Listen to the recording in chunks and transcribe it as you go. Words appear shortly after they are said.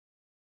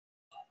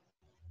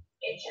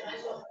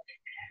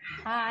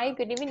Hi,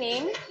 good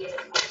evening.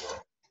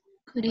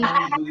 Good evening.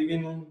 Hi, good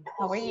evening.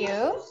 How are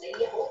you?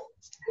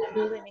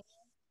 Good evening.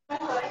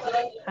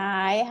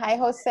 Hi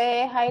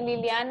Jose. Hi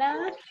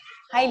Liliana.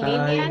 Hi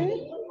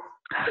Lilian.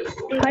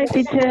 Hi,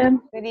 teacher.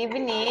 Good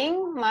evening.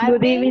 Good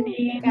Marvin,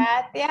 evening.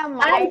 Katia, Hi,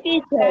 Mike,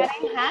 teacher. Karen.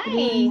 Good Hi.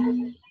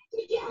 evening.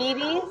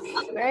 Iris.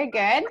 Very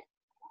good.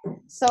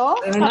 So, how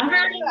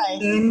are you guys?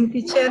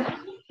 Teacher.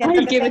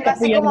 Siento que tengo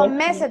así como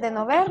meses de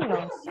no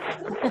verlos.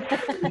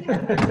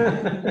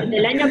 Desde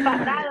el año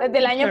pasado. Desde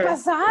el año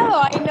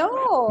pasado, I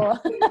know.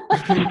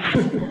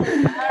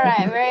 All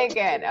right, very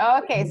good.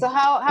 Okay, so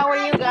how are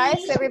you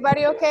guys?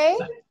 Everybody okay?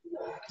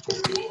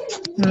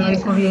 No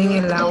oigo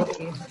bien el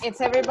audio.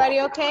 Is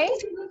everybody okay?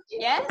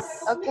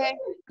 Yes? Okay.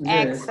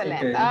 Yes, Excellent.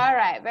 okay. All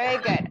right, very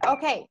good.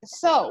 Okay,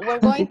 so we're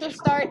going to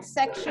start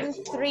section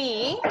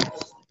 3.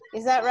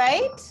 Is that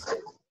right?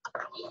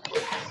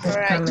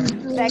 Right.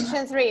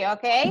 Section 3,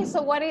 okay.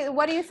 So what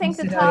do you think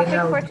the Será el topic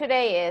for audio.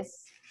 today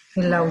is?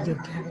 El audio.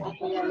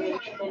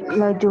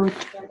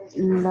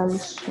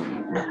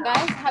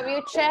 Guys, have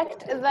you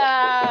checked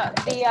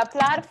the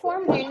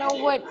platform? Do you know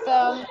what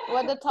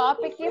the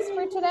topic is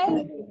for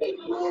today?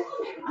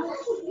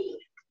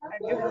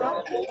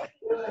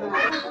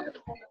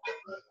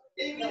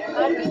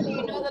 Marvin, do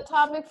you know the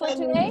topic for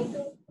today?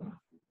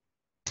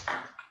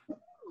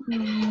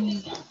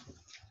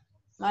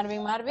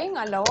 Marvin,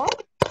 hello?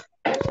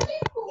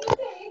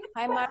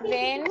 Hi,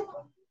 Marvin.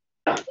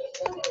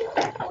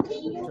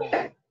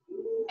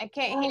 I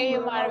can't hear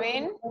you,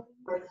 Marvin.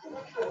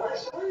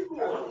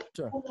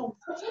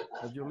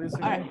 Have you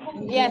listened? All right.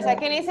 Yes, I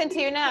can listen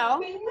to you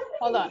now.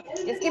 Hold on.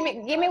 Just give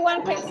me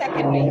 1 quick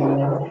second, please.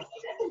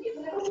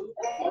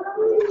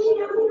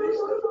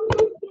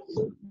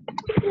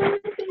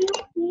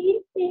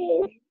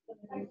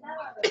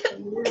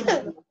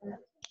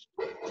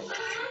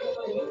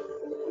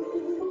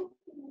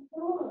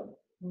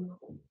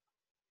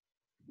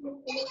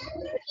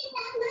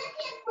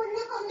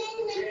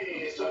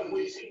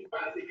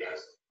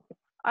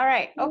 All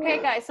right,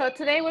 okay guys, so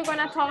today we're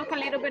gonna talk a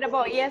little bit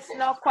about yes,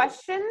 no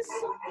questions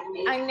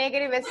and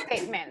negative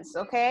statements,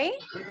 okay?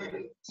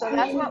 So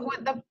that's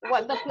what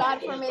the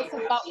platform is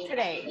about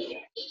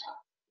today.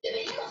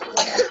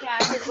 What the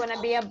class is gonna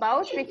be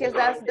about, because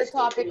that's the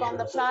topic on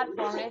the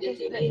platform. Let's just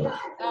give me 1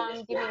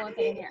 second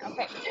here,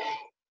 okay.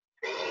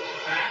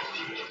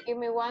 Give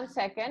me 1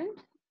 second.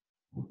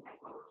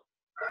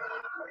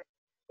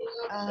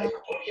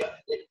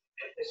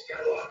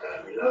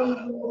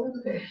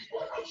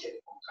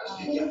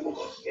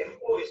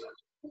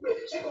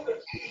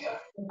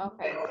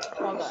 Okay,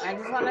 hold on. I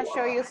just want to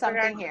show you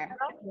something here.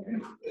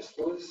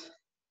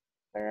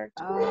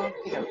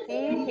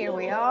 Okay, here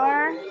we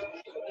are.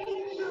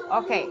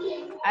 Okay,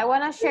 I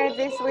want to share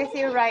this with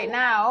you right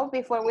now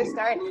before we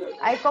start.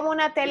 Hay como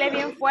una tele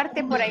bien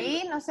fuerte por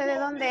ahí, no sé de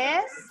dónde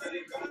es,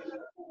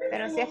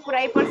 pero si es por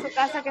ahí por su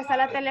casa que está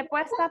la tele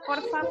puesta,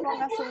 porfa,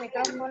 ponga su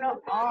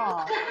micrófono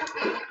off.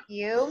 Thank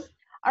you.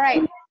 All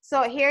right,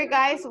 so here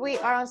guys, we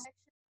are on section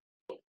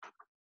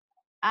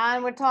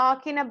and we're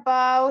talking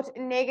about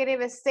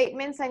negative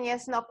statements and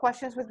yes, no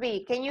questions with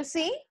B. Can you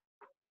see?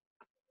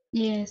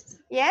 Yes.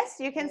 Yes,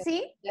 you can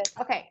see?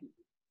 Okay.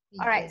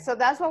 All right, so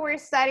that's what we're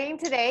studying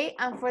today.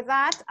 And for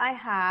that, I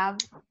have,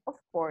 of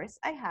course,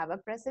 I have a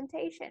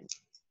presentation.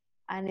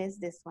 And it's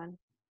this one.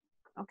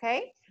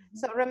 Okay?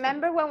 So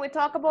remember when we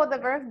talk about the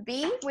verb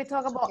be, we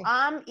talk about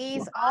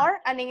is,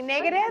 are, and in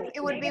negative,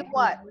 it would be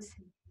what?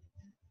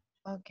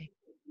 Okay.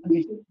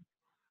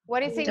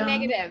 What is in Don't.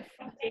 negative?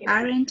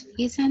 Aren't,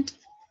 isn't.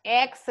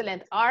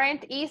 Excellent.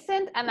 Aren't,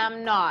 isn't, and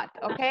I'm not.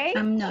 Okay?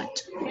 I'm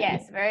not.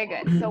 Yes, very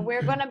good. So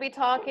we're going to be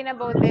talking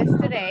about this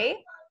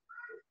today.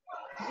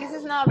 This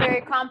is not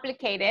very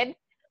complicated.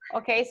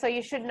 Okay, so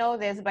you should know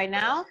this by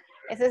now.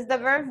 It says the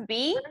verb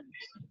be.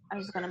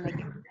 I'm just going to make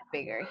it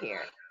bigger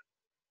here.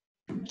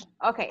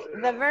 Okay,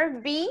 the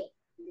verb be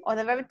or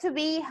the verb to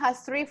be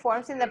has 3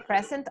 forms in the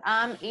present: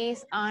 am,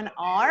 is, and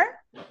are.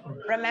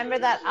 Remember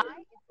that I,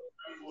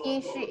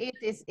 he, she,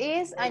 it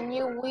is, and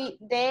you, we,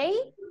 they,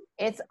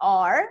 it's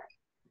are.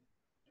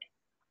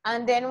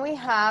 And then we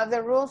have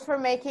the rules for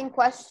making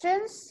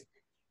questions.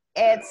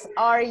 It's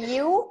are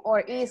you,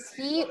 or is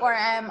he, or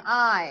am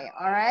I,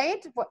 all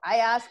right? I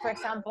ask, for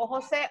example,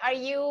 Jose, are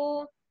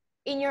you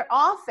in your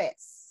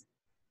office?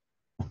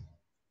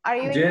 Are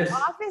you in your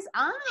office?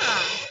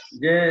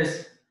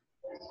 Yes.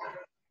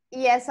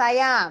 Yes, I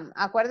am.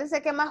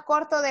 Acuérdese que más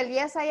corto del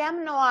yes, I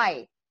am no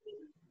hay.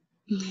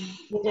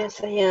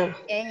 Yes, I am.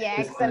 Yeah,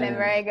 excellent,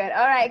 very good.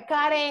 All right,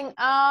 Karen,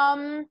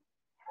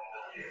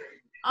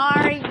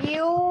 are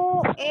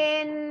you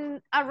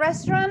in a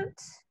restaurant?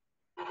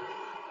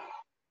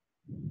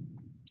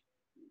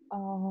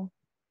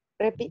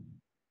 Repeat.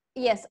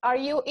 Yes, are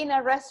you in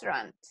a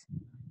restaurant?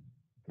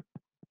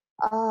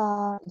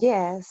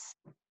 Yes,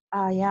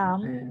 I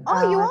am.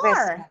 Oh, you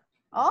are?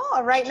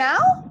 Oh, right now?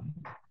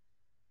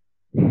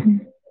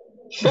 Karen,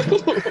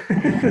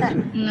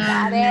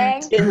 not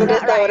right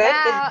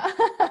now.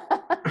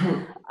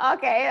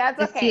 Okay,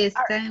 that's okay.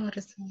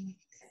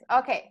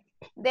 Okay,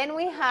 Then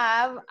we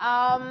have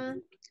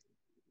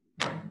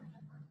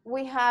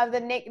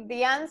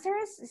the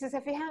answers. Si se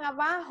fijan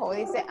abajo,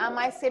 dice, am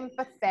I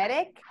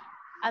sympathetic?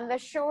 And the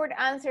short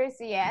answer is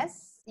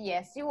yes.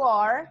 Yes, you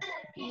are.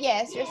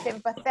 Yes, you're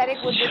sympathetic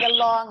would be the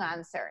long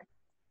answer.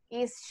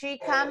 Is she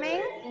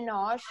coming?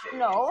 No,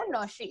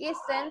 no, she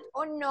isn't.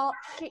 Or no,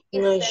 she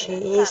isn't. No, she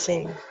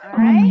isn't. All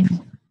right.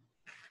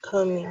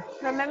 Coming.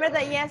 Remember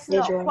the yes,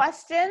 Yes, no you are.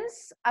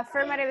 questions,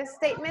 affirmative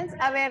statements.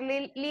 A ver,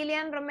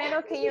 Lilian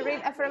Romero, can you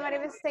read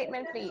affirmative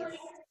statement, please?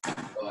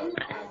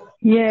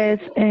 Yes,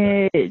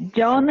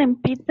 John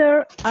and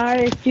Peter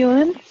are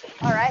students.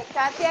 All right,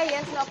 Katia,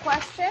 yes, no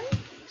question?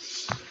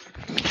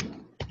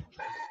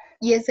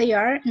 Yes, they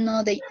are.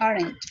 No, they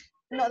aren't.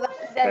 No, the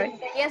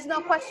yes,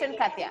 no question,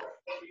 Katia.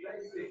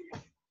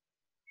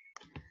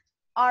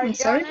 Are I'm John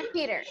sorry? and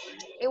Peter?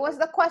 It was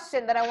the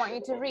question that I want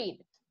you to read.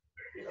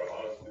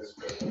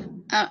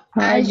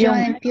 Are John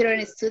and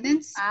Peter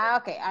students?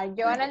 Okay. Are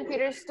John and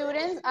Peter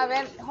students? A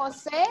ver,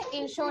 Jose,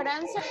 in short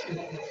answer.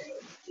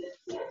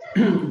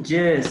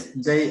 Yes,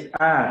 they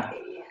are.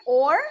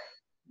 Or?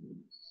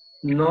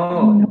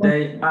 No,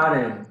 they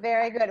aren't.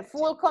 Very good.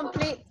 Full,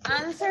 complete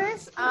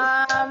answers.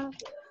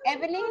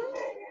 Evelyn?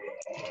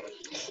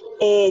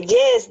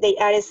 Yes, they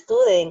are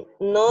students.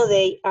 No,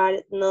 they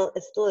are not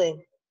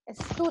students.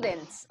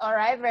 Students. All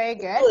right, very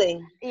good.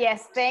 Student.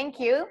 Yes, thank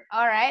you.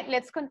 All right,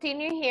 let's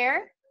continue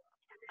here.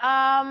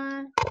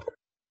 Marvin,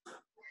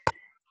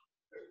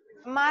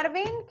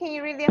 can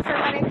you read the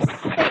affirmative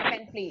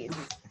statement, please?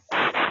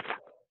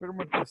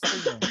 Affirmative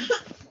statement.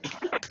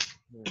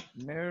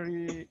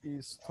 Mary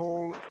is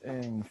tall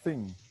and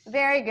thin.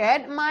 Very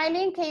good.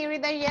 Mylene, can you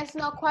read the yes,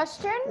 no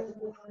question?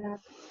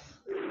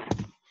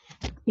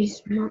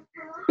 Is not.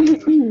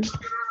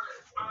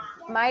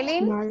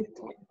 Mylene?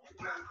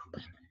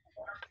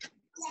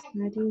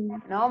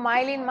 No,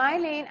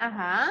 Mylene.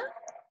 Ajá.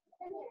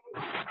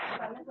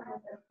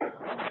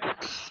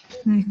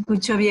 No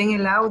escucho bien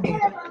el audio.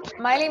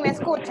 Mylene, ¿me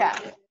escucha?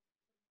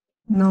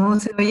 No,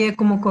 se oye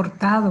como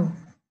cortado.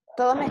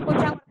 ¿Todos me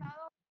escuchan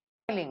cortado?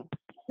 Mylene.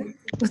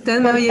 Usted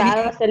me oye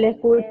bien. Se le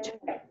escucha.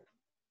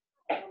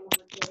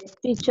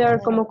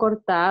 Teacher, como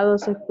cortado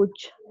se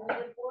escucha.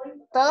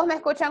 ¿Todos me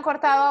escuchan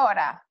cortado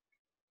ahora?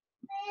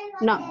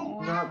 No.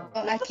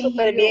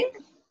 Súper bien.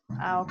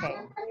 Okay.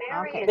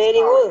 Very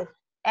good.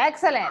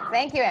 Excellent.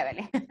 Thank you,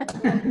 Evelyn.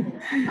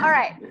 All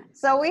right.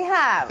 So we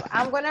have,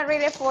 I'm going to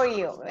read it for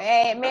you.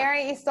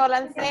 Mary is tall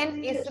and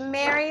thin. Is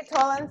Mary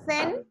tall and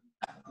thin?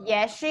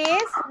 Yes, she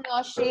is.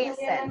 No, she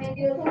isn't.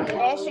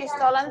 Yes, she's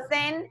tall and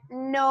thin.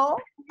 No,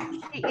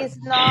 she is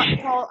not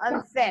tall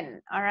and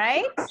thin. All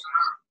right?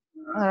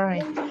 All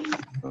right.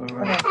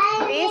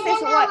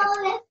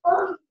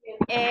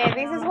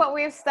 This is what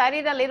we've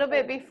studied a little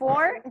bit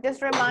before.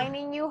 Just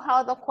reminding you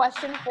how the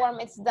question form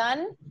is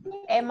done.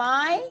 Am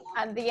I?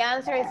 And the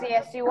answer is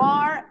yes, you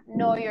are.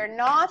 No, you're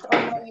not. Or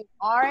no, you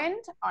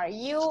aren't. Are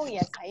you?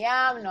 Yes, I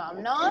am. No,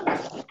 I'm not.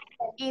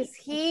 Is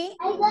he?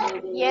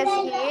 Yes,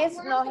 he is.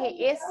 No,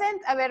 he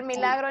isn't. A ver,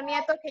 Milagro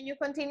Nieto, can you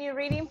continue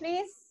reading,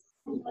 please?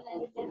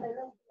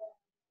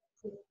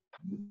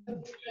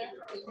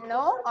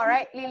 No? All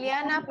right.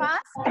 Liliana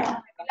Paz.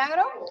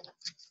 Milagro.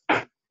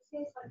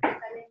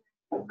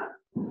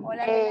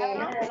 Hola,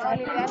 Milagro. No,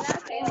 Liliana.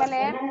 ¿Quién va a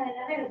leer?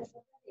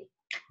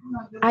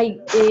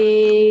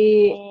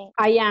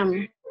 I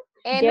am.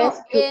 Yes,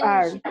 No, you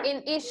are.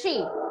 Is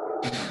she?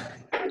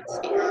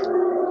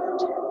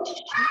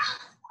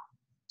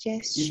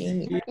 Yes,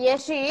 she.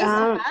 Yes, she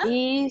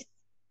is.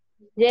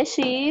 Yes,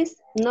 she is.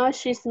 No,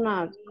 she's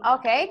not.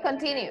 Okay,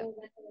 continue.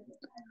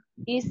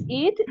 Is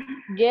it?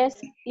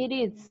 Yes, it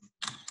is.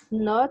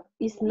 Not,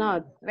 is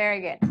not. Very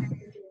good.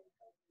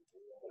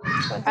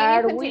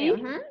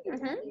 Continue.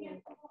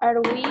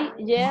 Are we?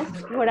 Yes,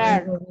 we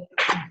are.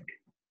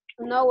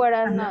 No, we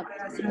are not.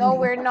 No,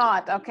 we're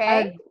not.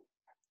 Okay.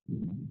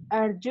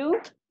 Are you?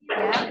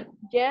 Yeah.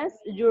 Yes,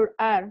 you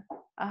are.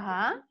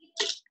 Uh-huh.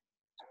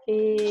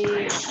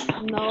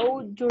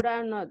 No, you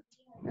are not.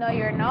 No,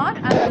 you're not.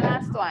 And the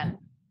last one.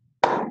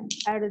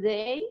 Are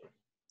they?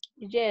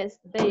 Yes,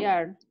 they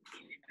are.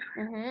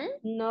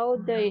 No,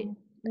 they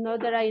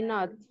are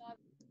not.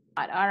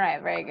 All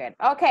right, very good.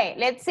 Okay,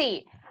 let's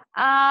see.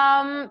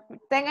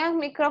 Tengan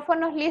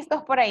micrófonos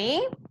listos por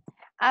ahí.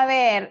 A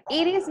ver,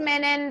 Iris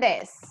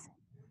Menéndez.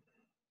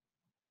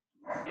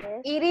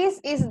 Iris,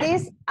 is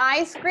this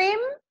ice cream?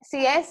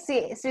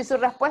 Si su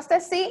respuesta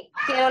es sí,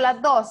 quiero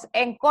las dos,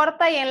 en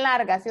corta y en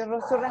larga. Si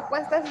su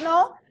respuesta es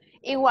no,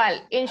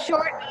 igual, in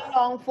short and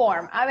long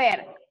form. A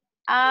ver,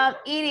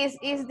 Iris,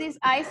 is this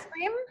ice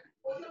cream?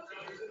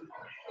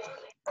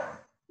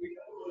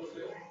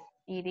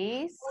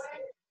 Iris,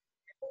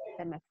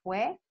 se me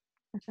fue.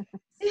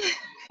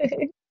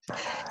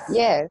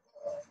 Yes.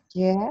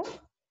 Yeah.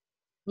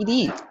 It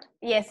is.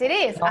 Yes, it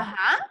is. No.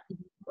 Ajá.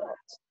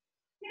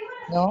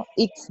 No,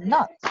 it's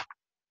not.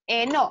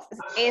 No,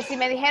 si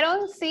me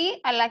dijeron sí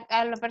a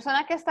la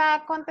persona que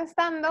está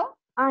contestando.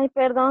 Ay,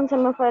 perdón, se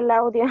me fue el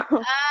audio.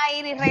 Ah,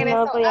 Iris regresó.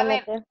 No lo podía a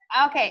ver. meter.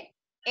 Ok.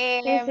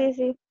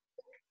 Sí.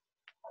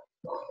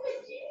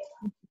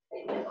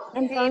 Si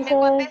me Entonces,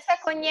 contesta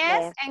con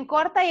yes, en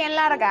corta y en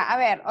larga. A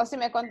ver, o si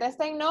me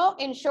contesta en no,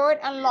 en short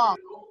and long.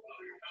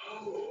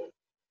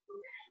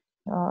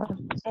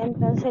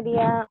 entonces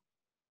sería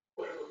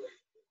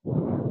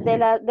de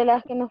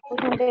las que nos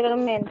puso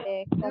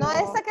anteriormente. No Como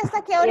esta que está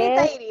aquí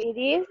ahorita, yes, Iris. it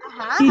is.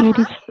 Ajá, It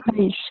ajá.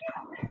 is.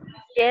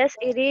 Yes,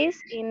 it is.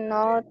 Y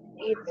not,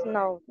 it's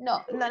no.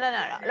 No.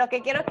 Lo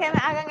que quiero que me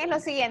hagan es lo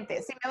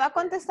siguiente. Si me va a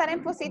contestar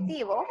en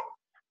positivo,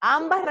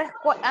 ambas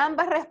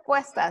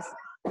respuestas,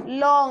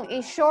 long y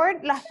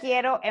short, las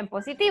quiero en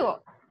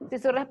positivo. Si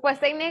su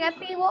respuesta en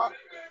negativo,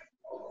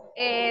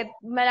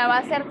 me la va a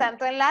hacer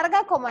tanto en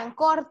larga como en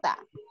corta,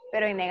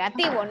 pero en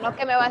negativo, no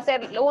que me va a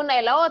hacer una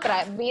y la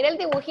otra. Mire el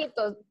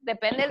dibujito,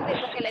 depende de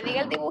lo que le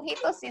diga el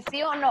dibujito, si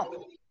sí o no.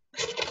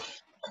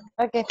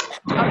 Ok.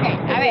 Ok,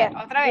 a ver,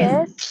 otra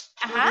vez. Yes,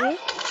 Ajá, it is.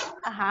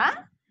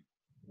 ajá.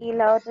 Y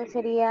la otra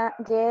sería,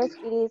 yes,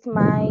 it is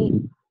my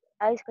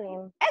ice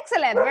cream.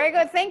 Excellent, very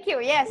good, thank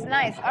you. Yes,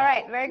 nice. All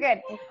right, very good.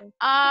 Okay.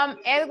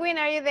 Edwin,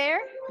 are you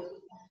there?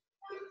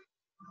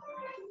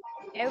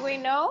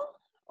 Edwin, no?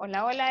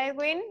 Hola, hola,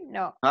 Edwin.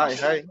 No. Hi,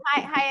 Okay.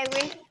 hi. Hi,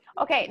 Edwin.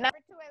 Okay, number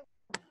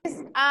 2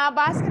 is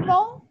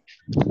basketball.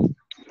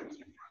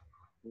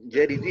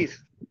 Yes, it is.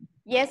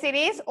 Yes, it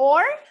is.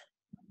 Or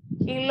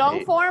in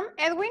long form,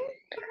 Edwin?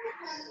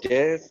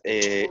 Yes,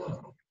 it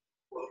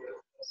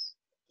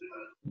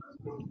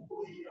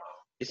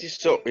is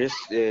so.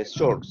 It's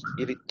short.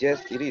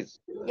 Yes, it is.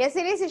 Yes,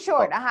 it is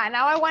short.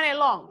 Now I want it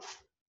long.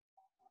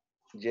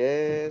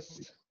 Yes,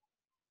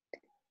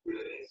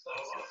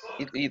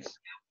 it is.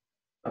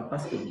 A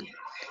basketball.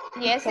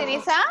 Yes, it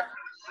is a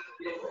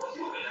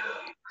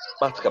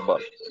Basketball.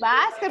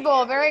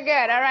 basketball. Very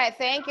good. All right,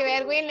 thank you,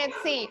 Edwin. Let's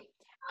see.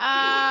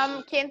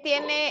 ¿Quién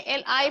tiene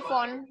el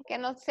iPhone? Que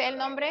no sé el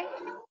nombre.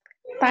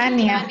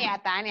 Tania.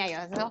 Tania, yo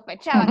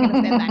sospechaba que era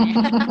usted, Tania.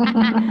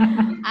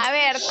 A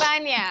ver,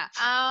 Tania,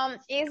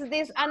 is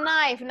this a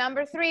knife?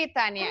 Number 3,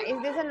 Tania,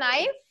 is this a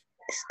knife?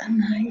 It's a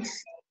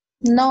nice.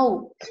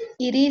 No,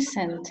 it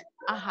isn't.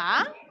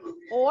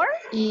 Or?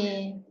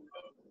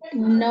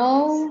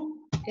 No,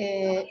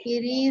 it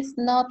is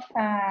not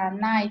a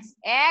knife.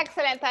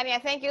 Excellent, Tania,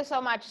 thank you so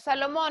much.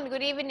 Salomon,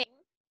 good evening.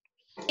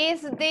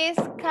 Is this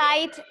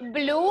kite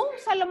blue,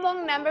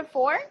 Salomon, number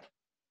 4?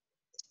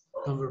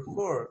 Number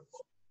 4.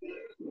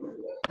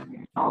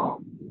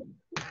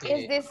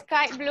 Is this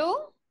kite blue?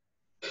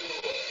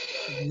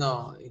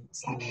 No,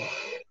 it's not.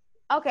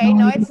 Okay,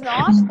 no, it's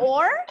not.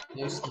 Or?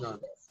 It's not.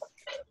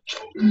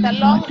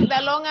 The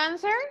long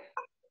answer?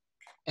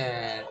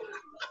 I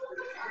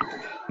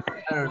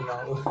don't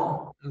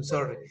know. I'm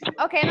sorry.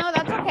 Okay, no,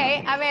 that's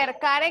okay. A ver,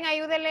 Karen,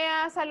 ayúdele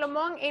a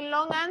Salomón in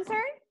long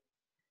answer.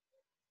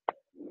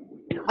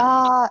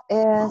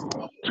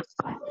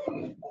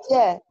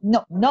 Yeah,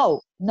 no,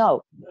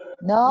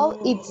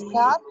 it's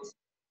not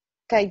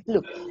kite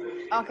blue.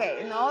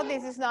 Okay, no,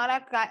 this is not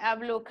a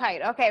blue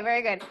kite. Okay,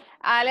 very good.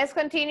 Let's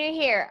continue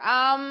here.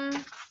 Jose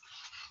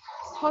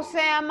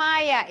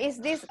Amaya, is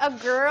this a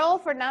girl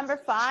for number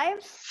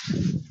 5?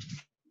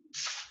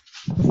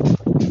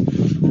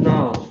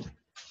 No,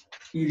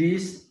 it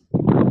is.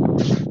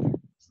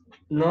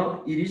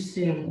 No, it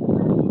isn't.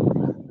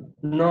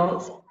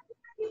 No,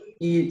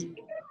 it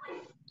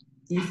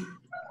is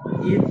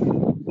it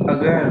a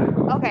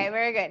girl. Okay,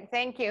 very good.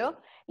 Thank you.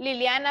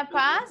 Liliana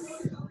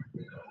Paz,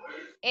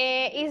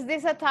 is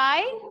this a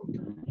tie?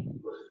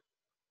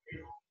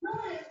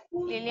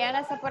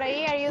 Liliana está por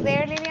ahí. Are you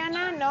there,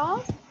 Liliana?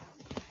 No?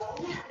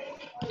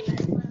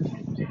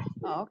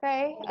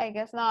 Okay, I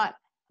guess not.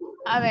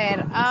 A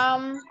ver,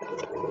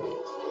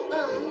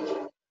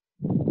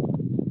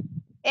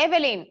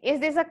 Evelyn, is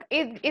this a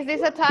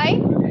tie?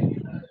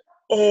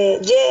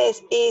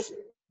 Yes,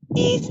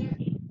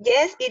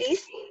 yes, it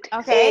is.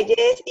 Okay.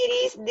 Yes, it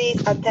is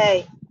this a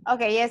tie.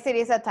 Okay, yes, it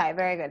is a tie.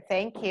 Very good.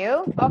 Thank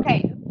you.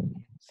 Okay.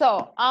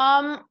 So,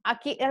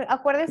 aquí,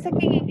 acuérdense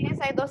que en inglés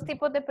hay 2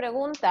 tipos de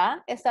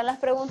pregunta. Están las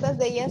preguntas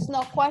de yes,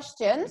 no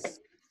questions.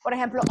 Por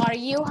ejemplo, are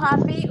you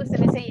happy? Usted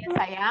me dice yes,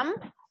 I am.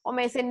 O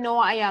me dice no,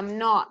 I am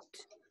not.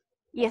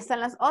 Y están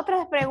las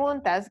otras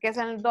preguntas que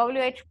son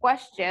WH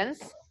questions,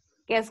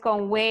 que es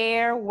con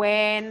where,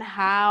 when,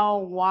 how,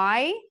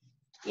 why.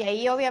 Y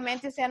ahí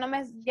obviamente usted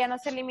ya no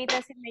se limita a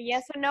decirme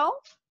yes o no,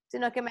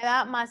 sino que me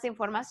da más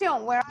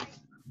información. Where are you?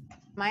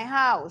 My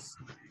house.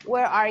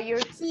 Where are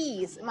your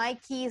keys? My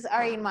keys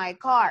are in my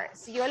car.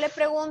 Si yo le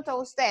pregunto a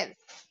usted,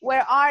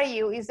 where are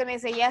you? Y usted me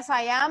dice, yes,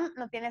 I am,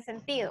 no tiene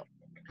sentido.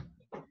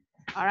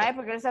 All right,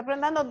 porque le está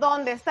preguntando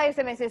dónde está y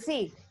usted me dice,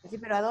 sí. Sí,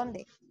 pero ¿a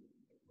dónde?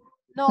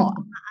 No,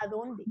 ¿a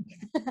dónde?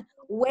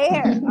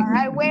 Where, all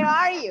right, where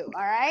are you?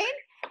 All right.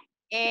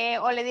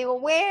 O le digo,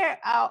 where,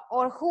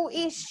 or who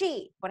is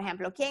she? Por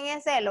ejemplo, ¿quién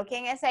es él o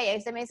quién es ella? Y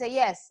usted me dice,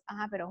 yes.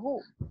 Ajá, pero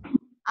who?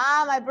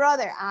 My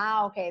brother.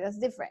 Okay, that's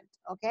different.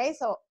 Okay,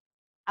 so,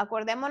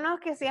 acordémonos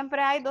que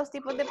siempre hay 2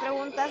 tipos de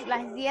preguntas.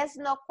 Las yes,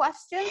 no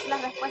questions,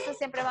 las respuestas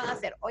siempre van a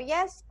ser o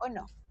yes o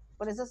no.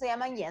 Por eso se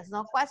llaman yes,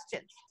 no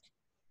questions.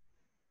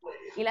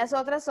 Y las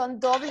otras son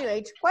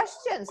WH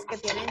questions, que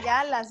tienen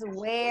ya las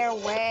where,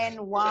 when,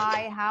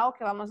 why, how,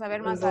 que vamos a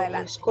ver más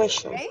adelante.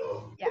 Question. Okay?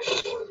 Yeah.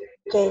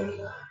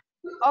 Okay.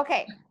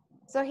 Okay.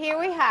 So here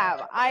we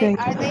have, are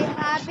they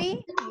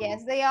happy?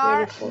 Yes, they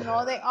are.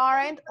 No, they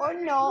aren't. Or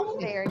no,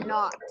 they're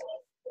not.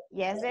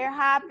 Yes, they're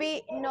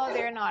happy. No,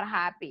 they're not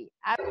happy.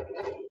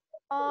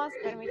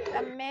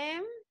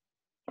 Permítame.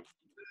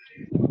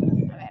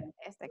 A ver,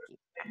 este aquí.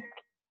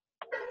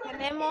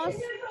 Tenemos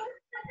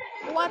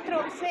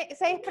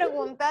 6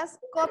 preguntas.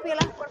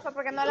 Cópialas, por favor,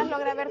 porque no las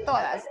logré ver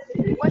todas.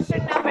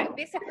 Question number,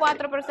 dice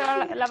 4, pero se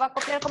la va a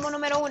copiar como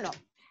número 1.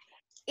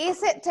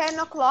 Is it 10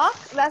 o'clock?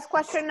 That's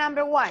question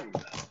number 1.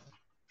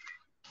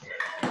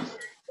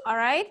 All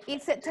right.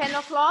 Is it 10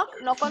 o'clock?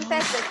 No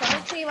conteste, solo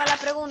escriba la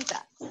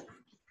pregunta.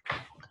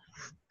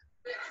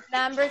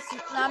 Number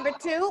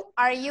 2,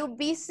 are you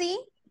busy?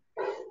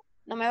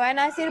 No me van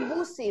a decir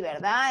busy,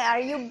 ¿verdad?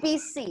 Are you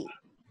busy?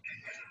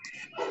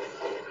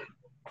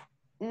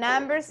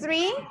 Number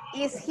 3,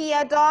 is he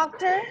a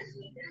doctor?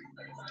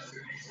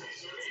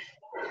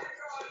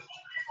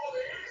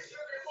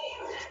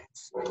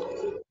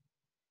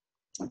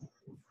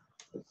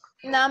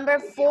 Number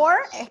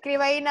 4,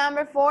 escriba ahí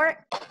number 4.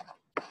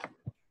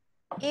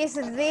 Is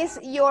this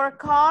your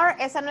car?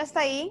 Esa no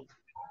está ahí.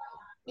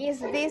 Is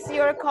this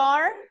your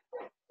car?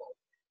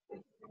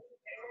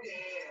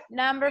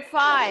 Number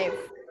 5.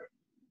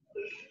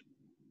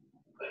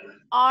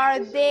 Are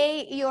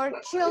they your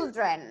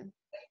children?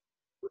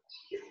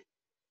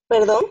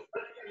 Perdón.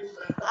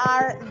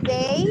 Are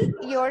they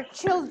your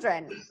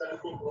children?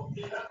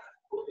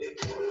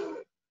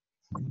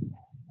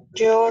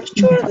 Your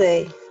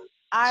children.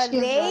 Are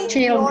they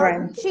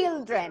Children. your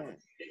children?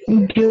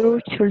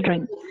 Your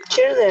children.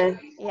 Children.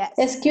 Yes.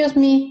 Excuse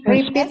me,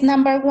 repeat Yes.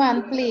 number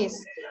 1, please.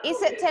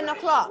 Is it 10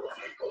 o'clock?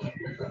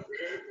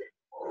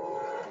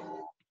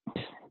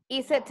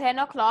 Is it 10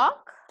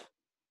 o'clock?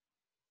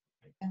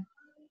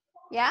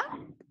 Yeah?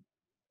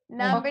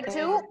 Number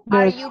 2,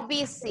 are you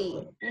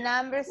busy?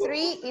 Number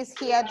 3, is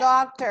he a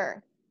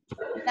doctor?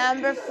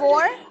 Number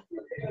 4,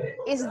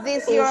 is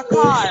this your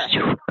car?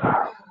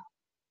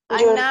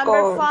 And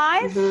number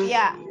 5,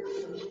 yeah.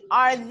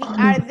 Are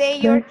they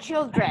your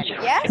children?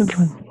 Yes?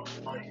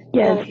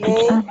 Yes.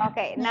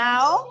 Okay,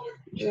 now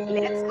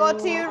let's go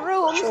to your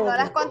rooms. No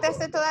las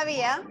conteste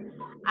todavía.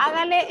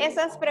 Hágale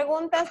esas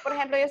preguntas. Por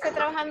ejemplo, yo estoy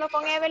trabajando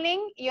con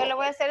Evelyn y yo le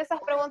voy a hacer esas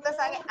preguntas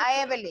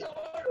a Evelyn.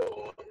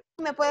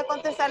 Me puede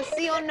contestar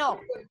sí o no.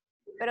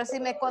 Pero si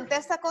me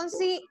contesta con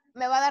sí,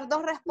 me va a dar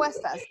 2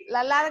 respuestas,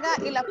 la larga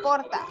y la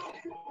corta,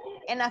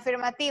 en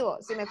afirmativo.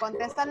 Si me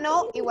contesta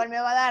no, igual me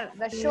va a dar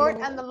the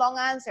short and the long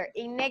answer,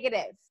 in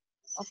negative.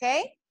 ¿Ok?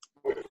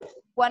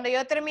 Cuando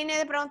yo termine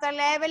de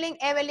preguntarle a Evelyn,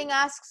 Evelyn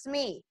asks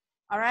me.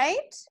 All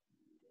right?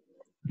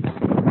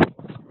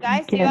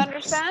 Guys, do you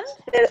understand?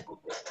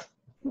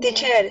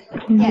 Teacher.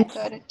 Yes.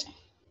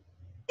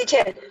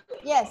 Teacher.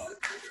 Yes.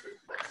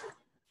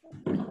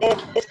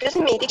 Excuse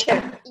me,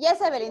 teacher. Yes,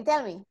 Evelyn,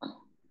 tell me.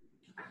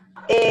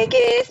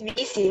 ¿Qué es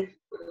busy?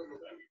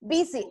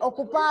 Busy,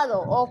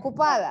 ocupado o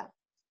ocupada.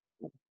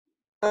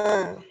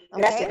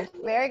 Gracias.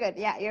 Okay, very good.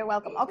 Yeah, you're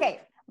welcome. Okay,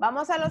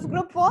 vamos a los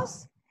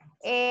grupos.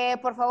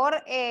 Por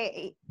favor,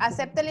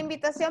 acepte la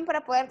invitación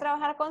para poder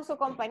trabajar con su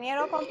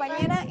compañero o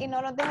compañera y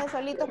no los deje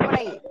solitos por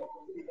ahí.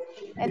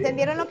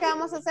 ¿Entendieron lo que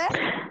vamos a hacer?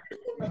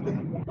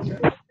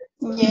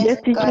 Yes,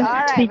 All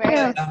right, very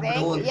good. Las Thank you.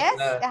 preguntas, Yes,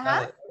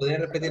 ajá. ¿podría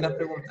repetir las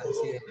preguntas?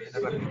 Sí,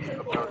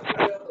 rápido, por favor.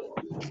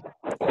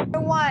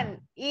 Number 1,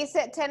 is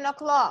it 10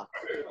 o'clock?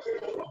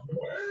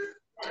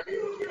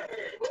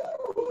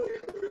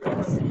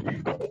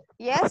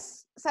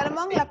 Yes,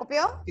 Salomón, ¿la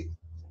copió?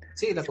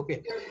 Sí, la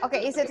copié.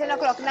 Okay, is it 10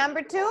 o'clock?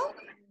 Number 2?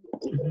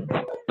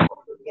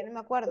 Ya no me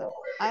acuerdo.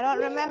 I don't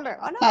remember.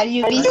 Oh, no. Are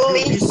you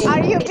busy?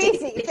 Are you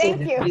busy?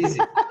 Thank you. Busy.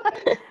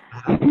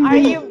 Are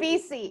you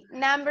busy?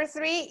 Number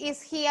 3,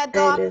 is he a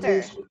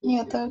doctor?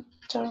 Your doctor.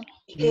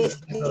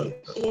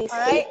 All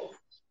right.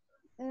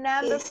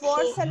 Number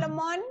 4,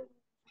 Solomon,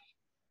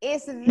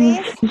 is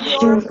this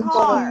your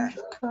car?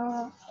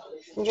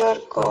 Your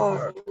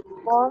car.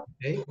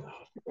 Okay.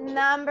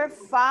 Number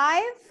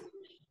 5,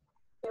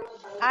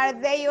 are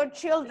they your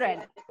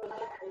children?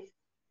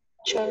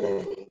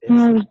 Children.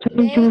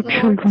 They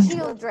your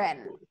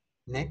children.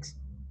 Next.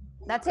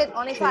 That's it,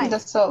 only 5.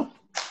 That's all.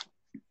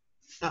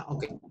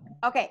 Okay.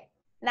 Okay,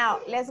 now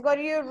let's go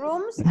to your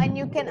rooms and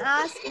you can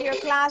ask your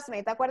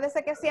classmate.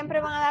 Acuérdese que siempre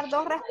van a dar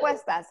 2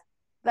 respuestas.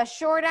 The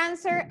short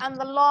answer and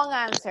the long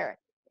answer.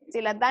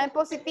 Si las da en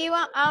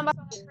positiva, ambas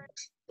son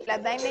affirmative. Si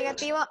las da en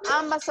negativa,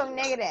 ambas son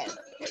negative.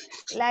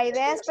 La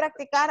idea es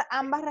practicar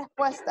ambas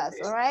respuestas,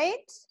 all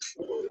right?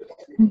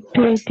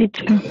 Great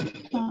teacher.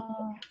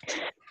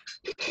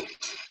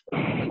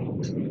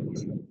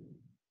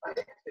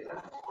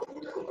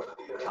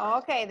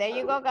 Okay, there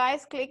you go,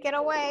 guys. Click it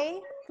away.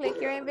 Click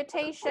your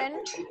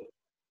invitation.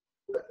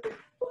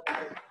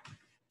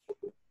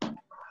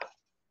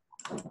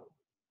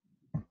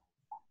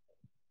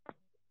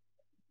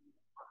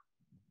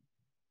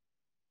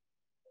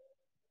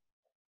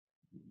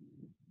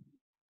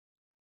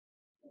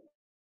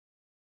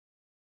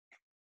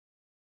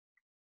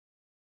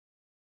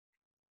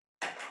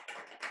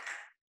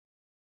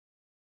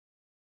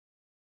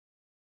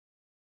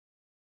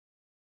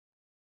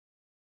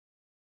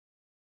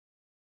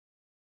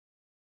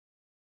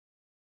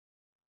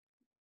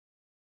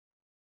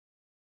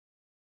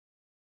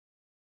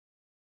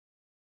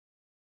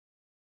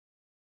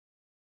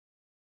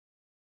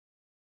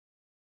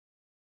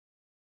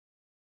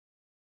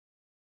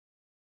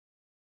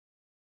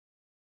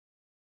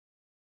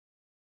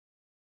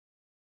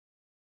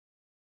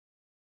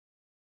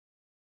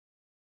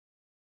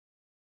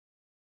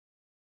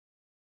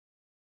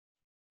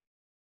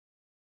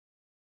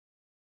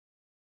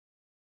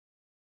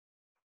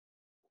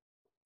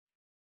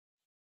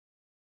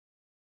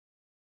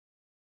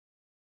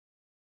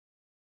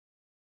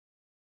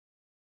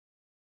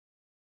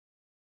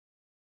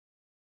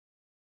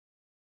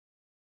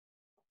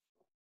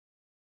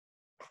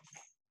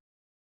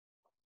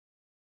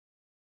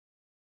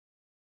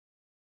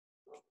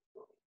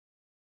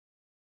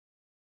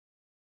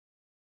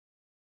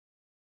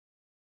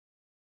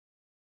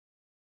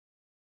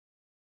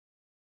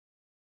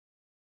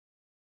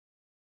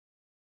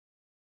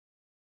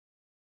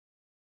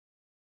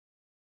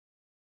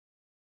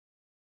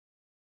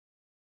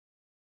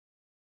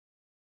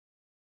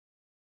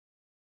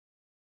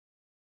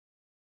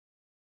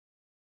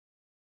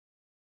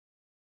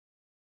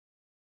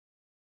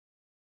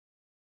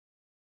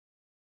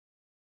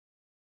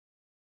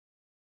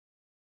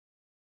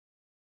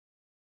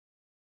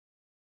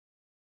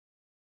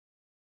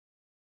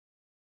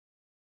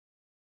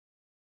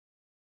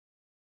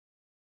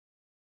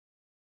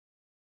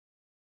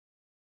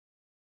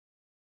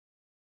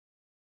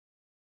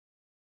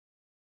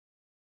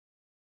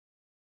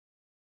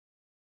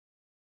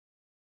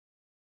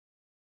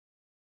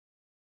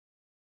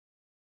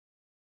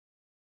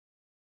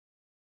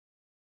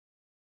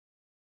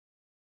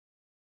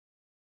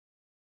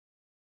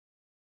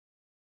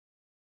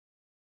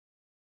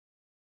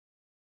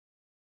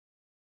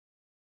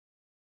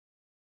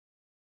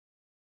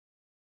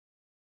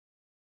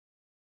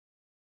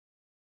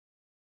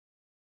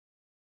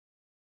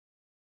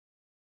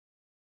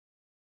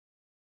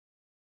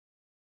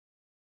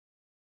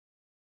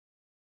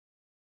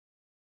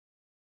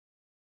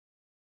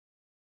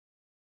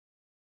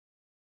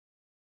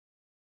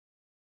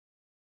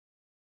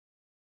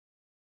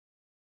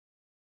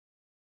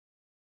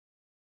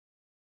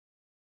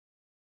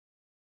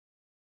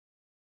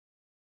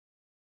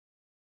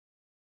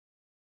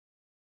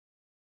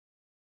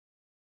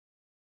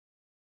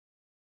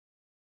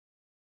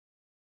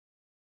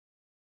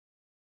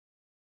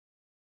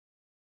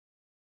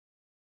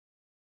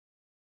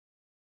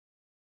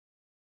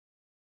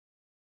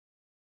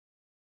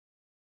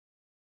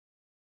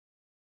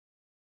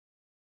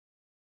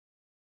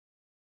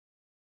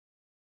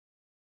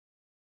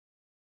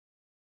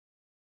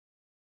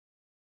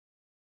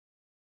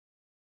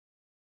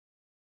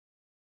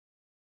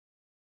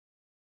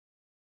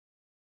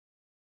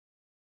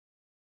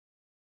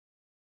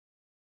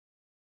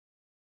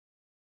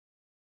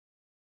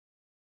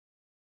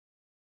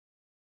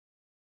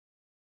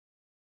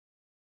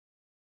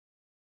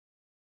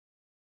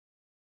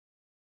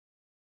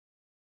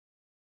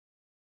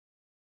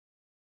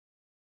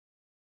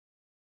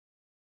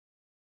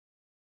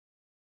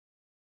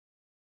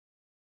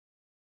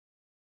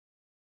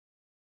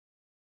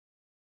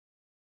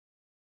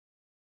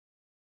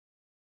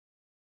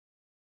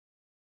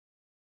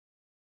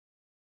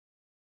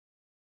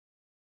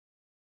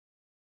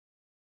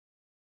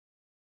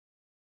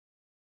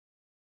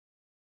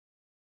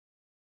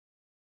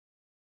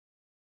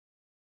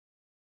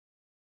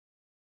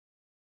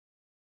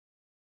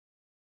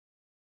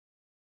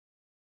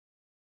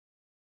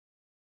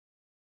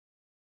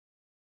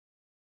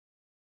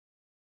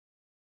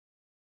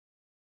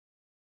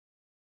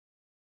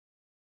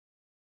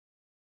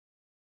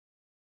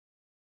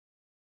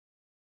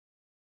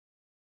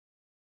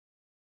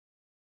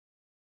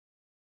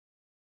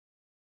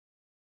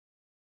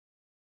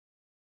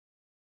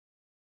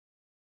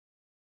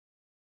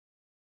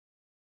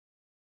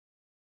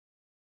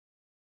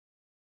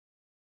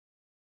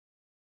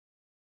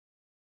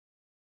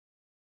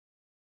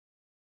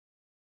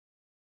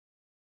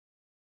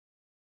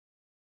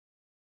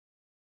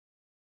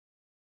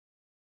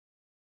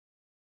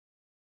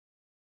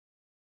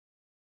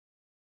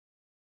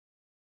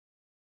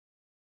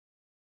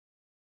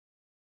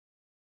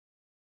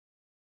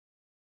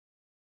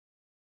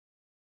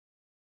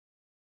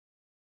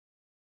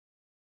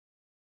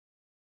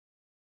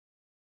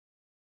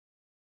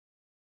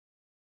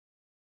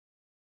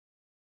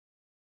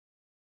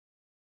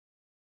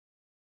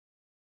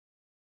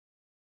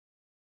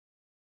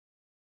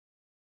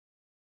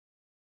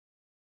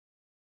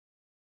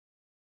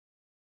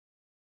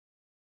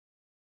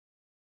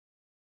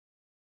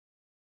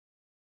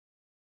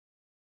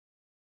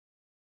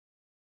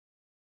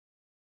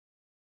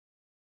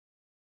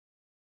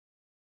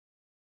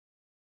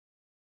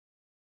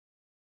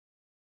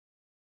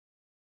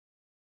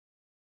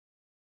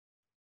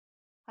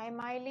 Hi,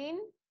 Mylene.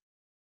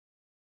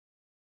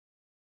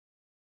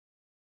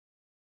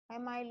 Hi,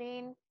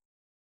 Mylene.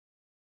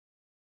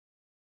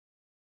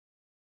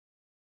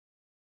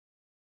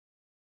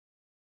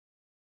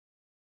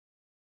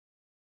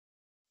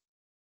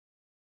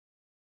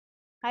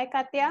 Hi,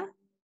 Katia.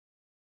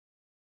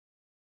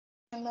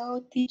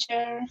 Hello,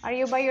 teacher. Are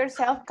you by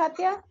yourself,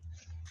 Katia?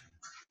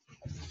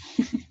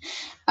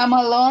 I'm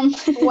alone.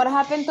 What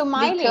happened to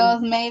Mylene?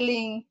 Because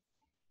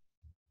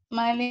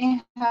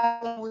Mylene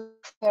had with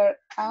her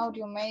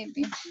audio,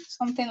 maybe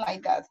something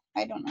like that.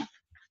 I don't know.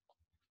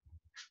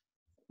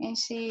 And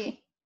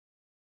she.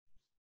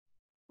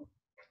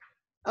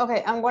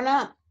 Okay, I'm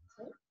gonna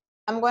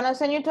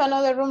send you to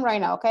another room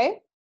right now. Okay.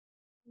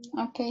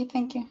 Okay,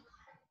 thank you.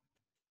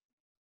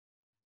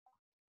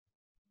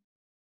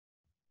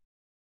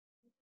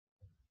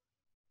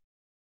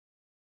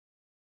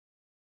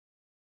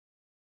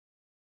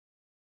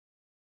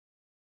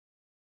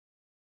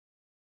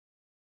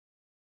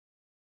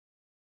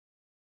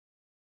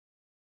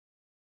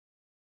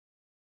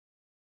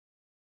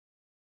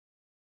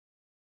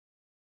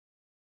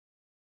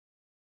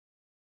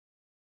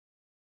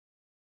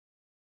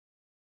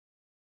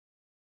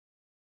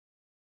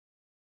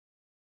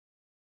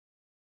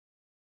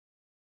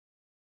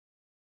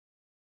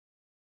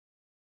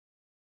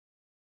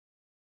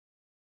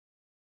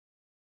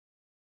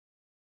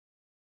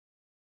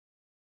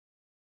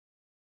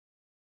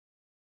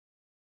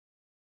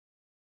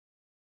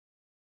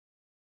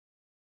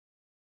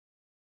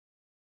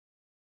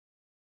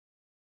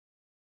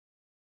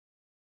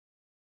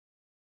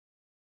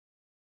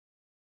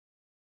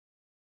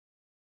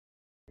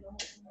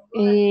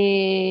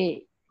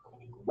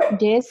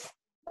 Yes,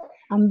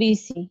 I'm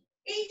busy.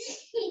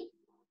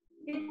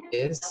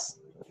 Yes.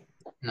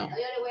 No.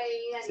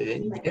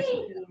 Sí, yes.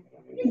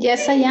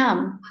 Yes, I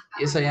am.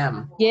 Yes, I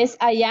am. Yes,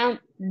 I am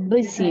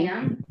busy.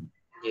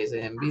 Yes, I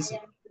am busy.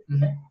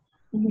 Mhm.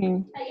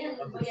 Mhm.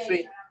 Number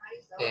 3.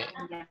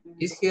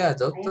 Is he a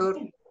doctor?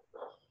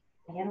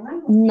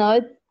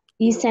 Not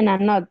isn't a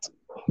not.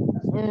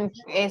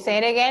 Say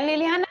it again,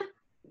 Liliana.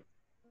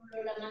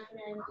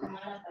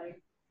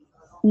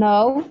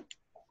 No,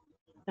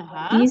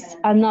 Ajá. is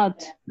a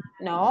not.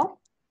 No.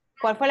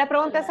 ¿Cuál fue la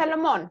pregunta de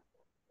Salomón?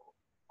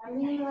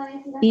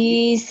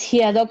 Is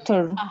he a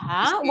doctor?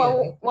 Ajá.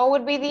 What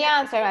would be the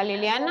answer,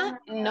 Liliana?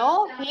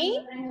 No, he.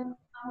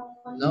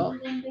 No.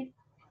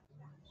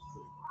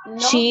 No,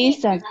 She he.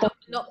 is a doctor.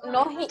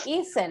 No, he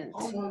isn't.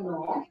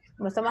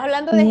 No estamos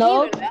hablando de he,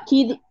 No, ¿verdad?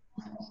 he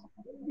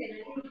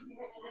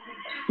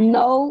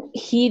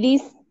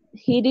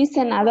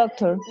isn't a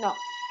doctor. No.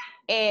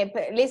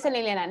 Listen,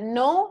 Liliana.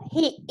 No,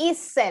 he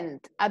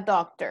isn't a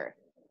doctor.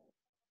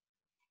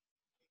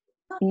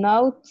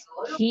 No,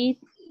 he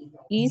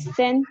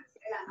isn't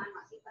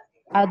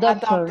a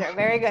doctor.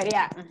 Very good,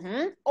 yeah.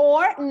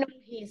 Or no,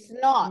 he's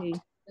not.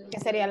 Que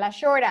sería la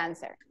short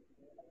answer.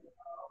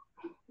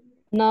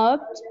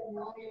 Not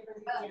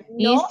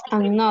No, is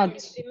and not.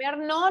 El primer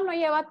no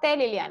lleva T,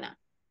 Liliana.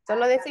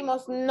 Solo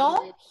decimos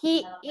no,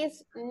 he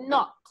is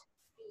not.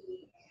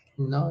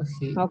 No,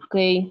 he.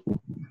 Okay.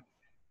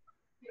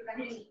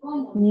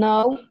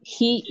 No,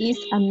 he is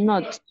and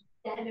not.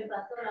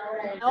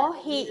 No,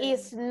 he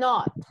is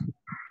not.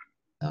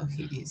 No,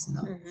 he is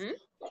not.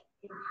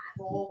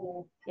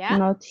 Yeah?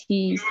 Not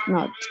he is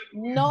not.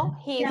 No,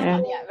 he is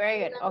not. Yeah, very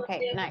good.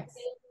 Okay, nice.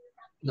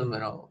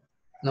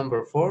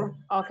 Number 4.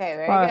 Okay,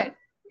 very good.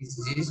 Is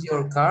this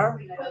your car?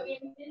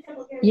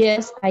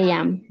 Yes, I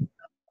am.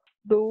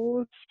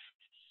 Dos,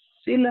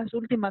 sí, las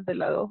últimas de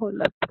la 2 o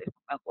la 3,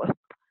 no me acuerdo.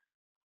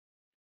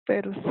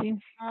 Pero sí,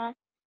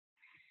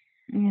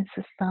 en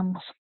eso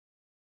estamos.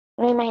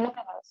 Me imagino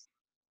que dos.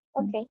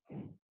 Ok.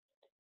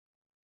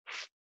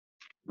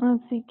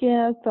 Así que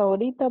hasta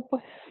ahorita,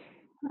 pues,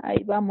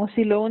 ahí vamos.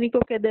 Y lo único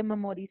que es de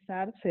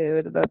memorizarse, de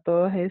verdad,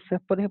 todas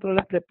esas, por ejemplo,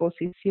 las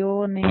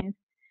preposiciones,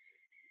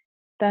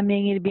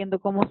 también ir viendo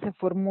cómo se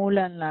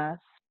formulan las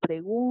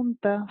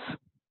preguntas.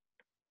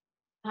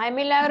 Hi,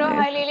 Milagro.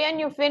 Hi, Lilian.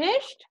 You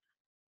finished?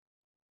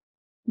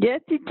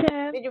 Yes,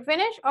 teacher. Did you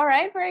finish? All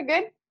right, very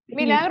good.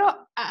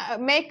 Milagro,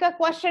 make a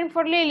question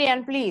for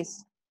Lilian,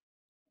 please.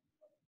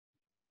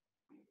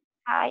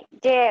 Hi,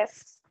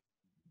 yes.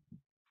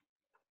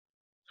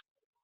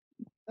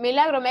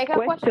 Milagro, make a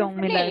question for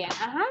Milagro. Lilian.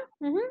 Ajá.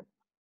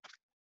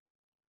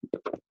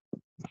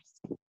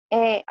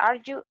 Are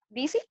you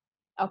busy?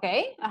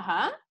 Okay,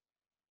 ajá.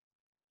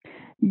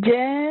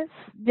 Yes,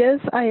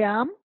 I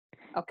am.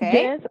 Okay.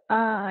 Yes,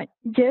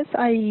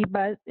 I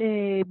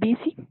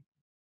busy.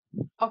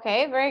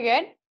 Okay, very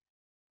good.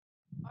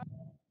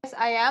 Yes,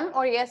 I am,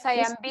 or yes, I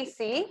am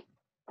busy.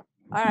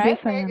 All right, Yes,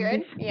 I very am good.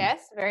 busy.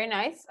 Yes, very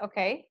nice.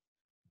 Okay.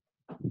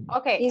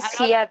 Okay. Is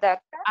he a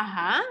doctor?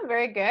 Ajá,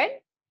 very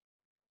good.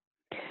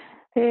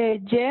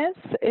 Yes,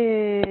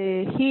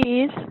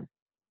 he is.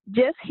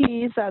 Yes,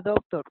 he is a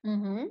doctor.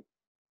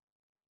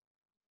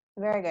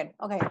 Very good.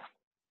 Okay.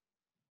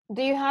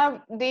 Do you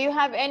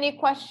have any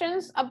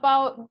questions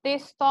about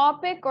this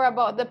topic or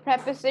about the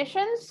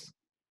prepositions?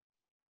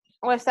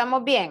 ¿O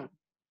estamos bien?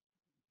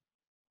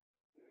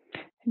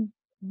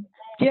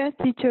 Yes,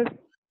 teacher.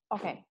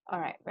 Okay, all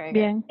right, very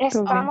Bien, good.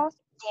 todo bien. Estamos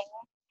bien.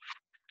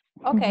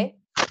 Okay.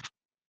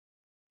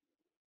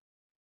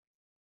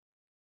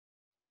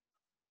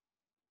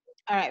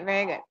 All right,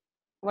 very good.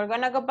 We're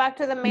gonna go back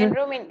to the main Yes.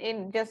 room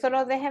y yo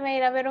solo déjeme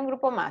ir a ver un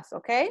grupo más,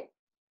 okay?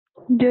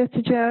 Yes,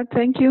 teacher.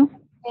 Thank you.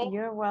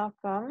 You're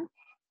welcome.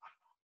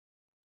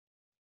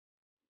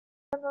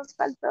 Nos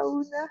falta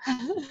una.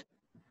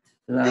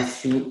 La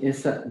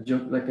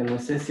que no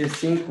sé si es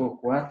 5 o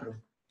 4.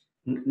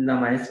 La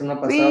maestra no ha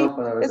Sí, pasado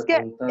para haber es que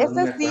preguntado, no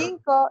me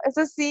acuerdo.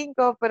 eso es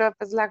 5, pero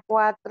pues la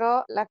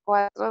 4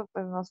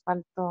 pues nos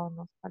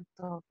faltó.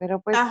 Pero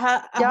pues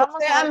Ajá, ya vamos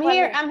José, a ver cuál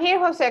es. I'm here,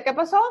 José. ¿Qué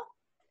pasó?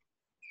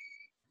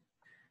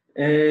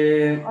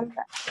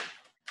 Hola.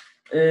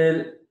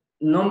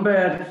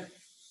 Number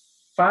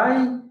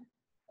 5,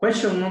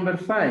 question number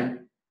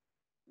 5.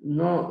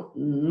 No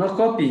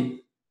copy.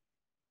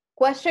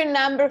 Question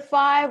number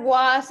 5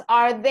 was,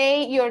 are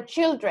they your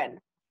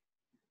children?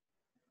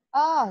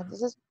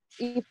 Entonces,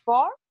 ¿y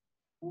for?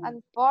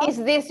 And for? Is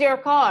this your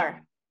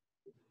car?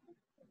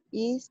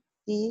 Is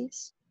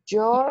this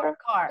your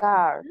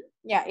car?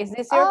 Yeah, is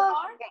this your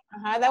car?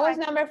 Okay. That was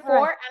number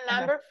 4, and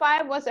number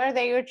 5 was, are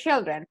they your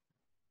children?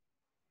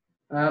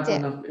 Pues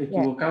nos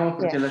equivocamos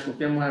porque la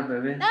copiamos al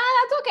revés. No,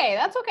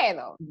 that's okay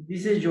though.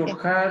 This is your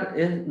car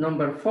es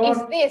number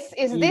 4.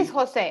 Is this,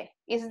 José?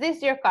 Is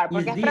this your car?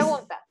 Porque es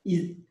pregunta.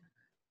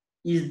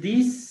 Is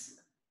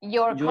this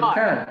your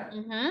car?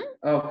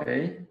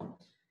 Okay.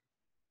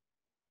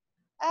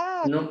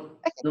 Ah, No,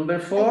 number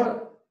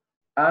 4,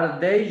 are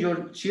they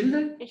your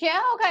children?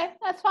 Yeah, okay,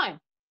 that's fine.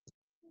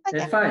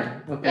 It's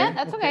fine. Okay. Yeah,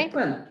 that's okay.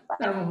 Bueno,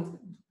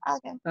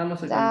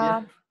 vamos a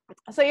cambiar.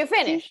 So you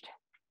finished?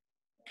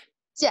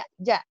 Ya.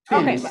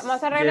 Okay, Finish.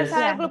 vamos a regresar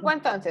Yes. al grupo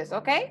entonces,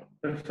 ¿ok?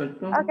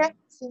 Perfecto. Okay,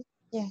 sí.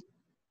 Yeah.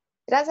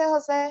 Gracias,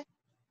 José.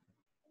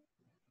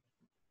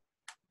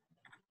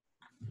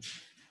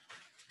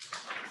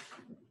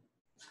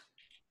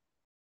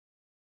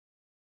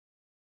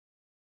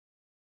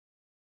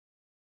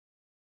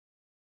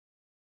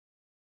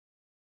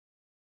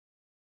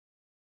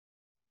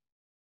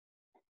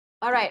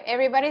 All right,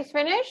 everybody's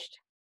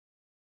finished?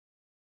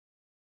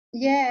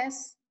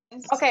 Yes.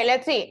 Okay,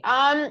 let's see.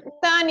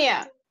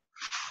 Tanya,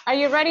 are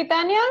you ready,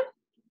 Tanya?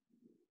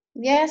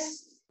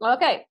 Yes.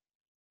 Okay.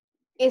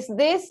 Is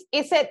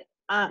it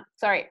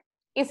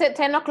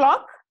 10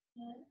 o'clock?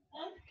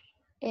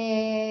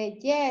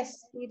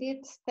 Yes, it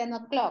is 10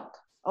 o'clock.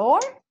 Or?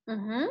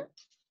 An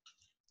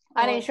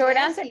short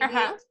yes, answer? it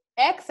is.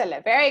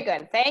 Excellent, very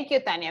good. Thank you,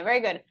 Tanya,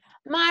 very good.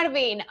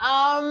 Marvin,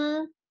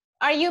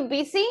 are you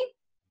busy?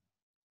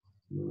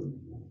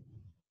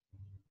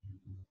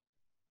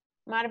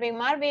 Marvin.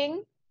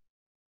 Marvin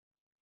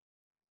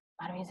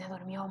se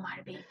durmió,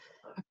 Marvin.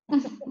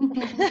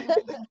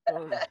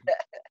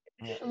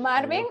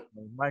 Marvin,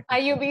 are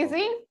you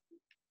busy?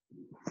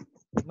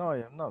 No, I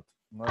am not.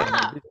 No, I am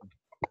not busy.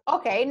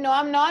 Okay, no,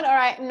 I'm not. All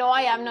right, no,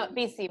 I am not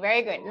busy.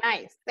 Very good,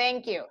 nice,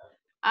 thank you.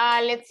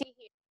 Let's see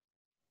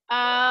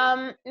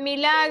here.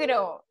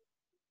 Milagro,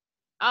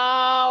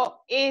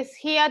 is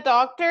he a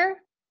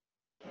doctor?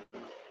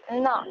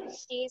 No,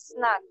 he's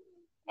not.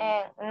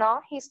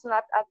 No, he's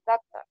not a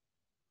doctor.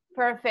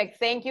 Perfect,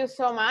 thank you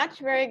so much,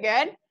 very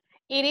good.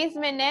 Iris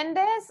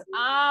Menendez,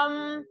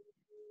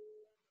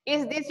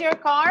 is this your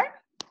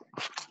car?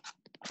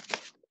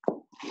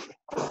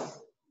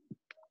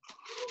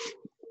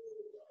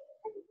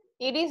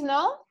 Iris,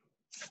 no?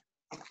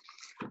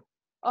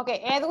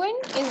 Okay, Edwin,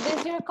 is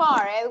this your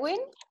car, Edwin?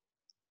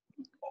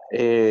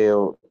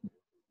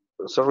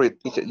 Sorry,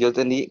 teacher, yo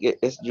entendí que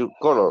es your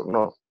color,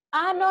 no.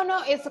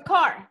 No, it's a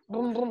car.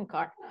 Boom, boom,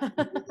 car.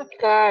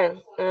 Car.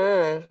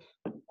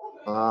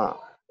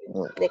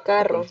 De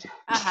carro.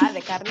 Ajá,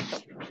 de carrito.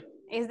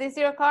 Is this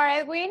your car,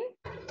 Edwin?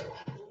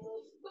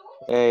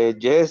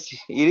 Yes,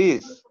 it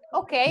is.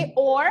 Okay,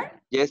 or?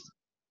 Yes,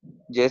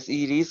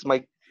 it is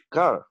my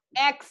car.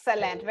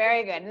 Excellent,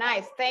 very good,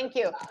 nice, thank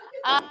you.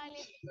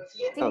 Let's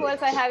see who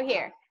else I have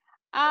here.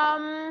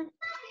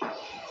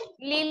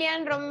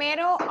 Lilian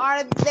Romero,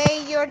 are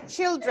they your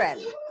children?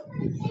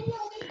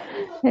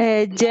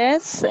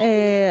 Yes,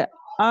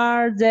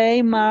 are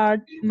they my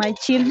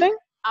children?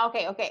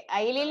 Okay.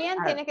 Ahí Lilian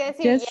tiene que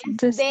decir,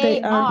 yes,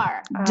 they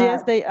are.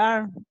 Yes, they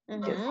are.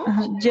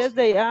 Yes,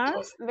 they are.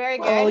 Very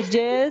good. Oh,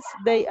 yes,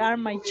 they are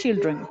my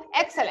children.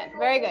 Excellent,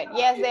 very good.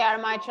 Yes, they are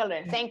my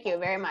children. Thank you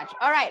very much.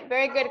 All right,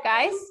 very good,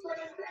 guys.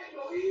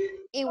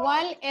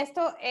 Igual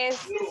esto es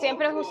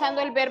siempre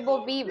usando el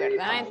verbo be,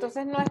 ¿verdad?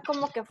 Entonces no es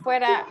como que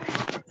fuera,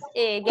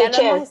 ya lo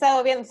hemos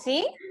estado viendo,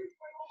 ¿sí?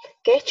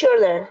 ¿Qué es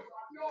children?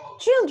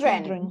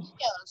 Children.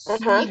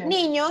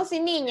 Niños y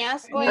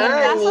niñas, o en el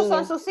caso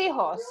son sus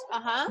hijos.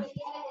 Ajá.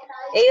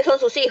 Ellos son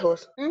sus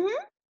hijos.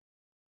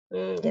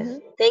 Yes.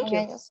 Thank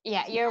you.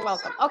 Yeah, you're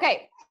welcome.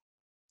 Okay.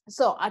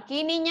 So,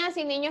 aquí niñas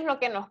y niños lo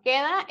que nos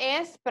queda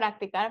es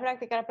practicar,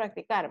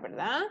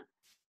 ¿verdad?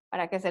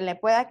 Para que se le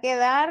pueda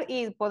quedar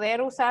y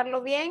poder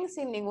usarlo bien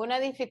sin ninguna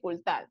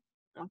dificultad.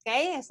 Ok,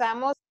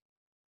 estamos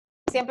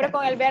siempre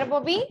con el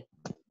verbo be.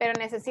 pero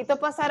necesito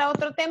pasar a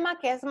otro tema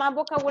que es más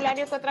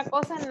vocabulario que otra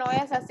cosa. No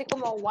es así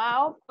como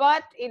wow,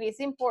 but it is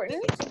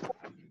important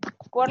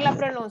por la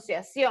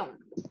pronunciación.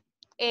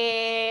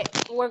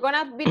 We're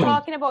gonna be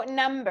talking about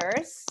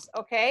numbers,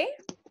 okay?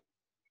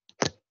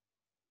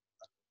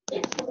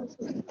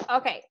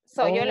 Okay,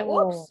 so yo le,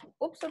 oops,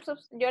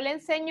 yo le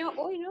enseño,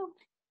 uy, no.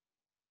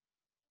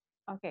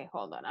 Okay,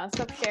 hold on, I'll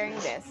stop sharing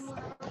this.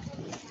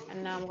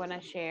 And now I'm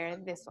gonna share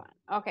this one,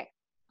 okay.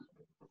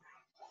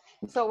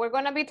 So we're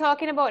gonna be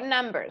talking about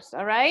numbers,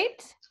 all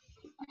right?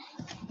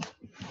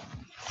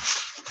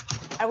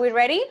 Are we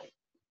ready?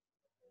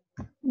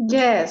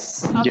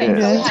 Yes. Okay,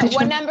 Yes. so we have,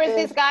 what number is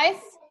this, guys?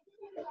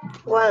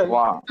 One.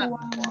 One.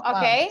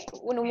 Okay,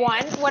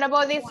 one. What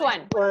about this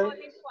one? One.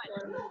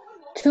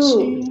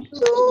 Two.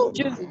 Two.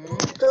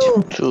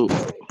 Two. Two.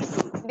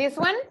 This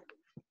one?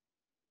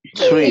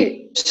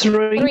 Three.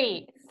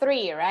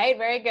 Three, right?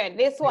 Very good.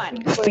 This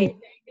one? Three.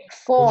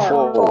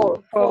 Four.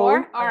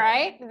 Four. All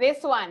right.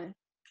 This one?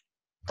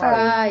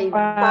 Five.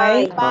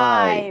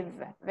 Five.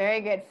 Very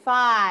good.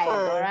 Five.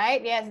 All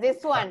right. Yes,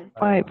 this one?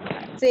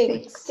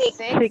 Six.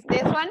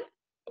 This one?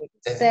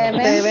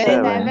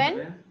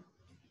 Seven.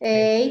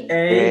 Eight.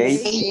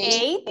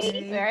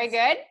 Very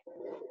good.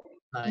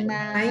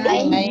 Nine.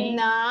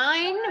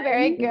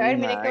 Very good.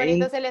 Miren qué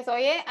bonito se les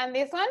oye. And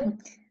this one?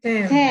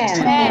 10.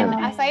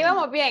 Hasta ahí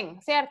vamos bien,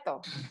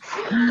 ¿cierto?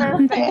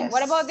 Perfect.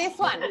 What about this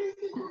one?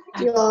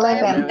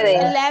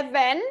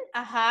 11.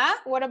 Ajá.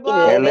 What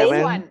about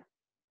this one?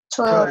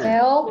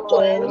 12.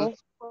 12.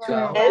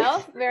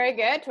 Very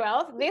good.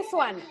 12. This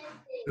one?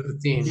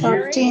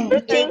 13.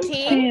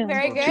 13.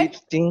 Very good.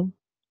 13.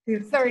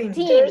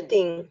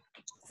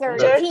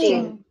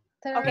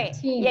 Ok,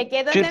 y aquí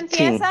es donde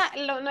empieza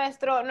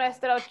nuestro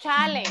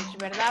challenge,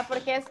 ¿verdad?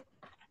 Porque es,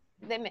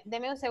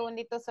 deme un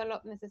segundito, solo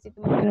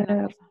necesito mover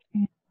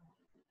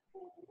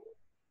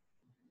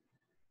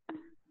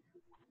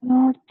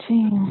una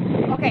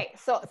cosa. Ok,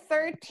 so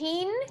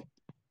 13,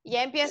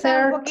 ya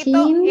empieza un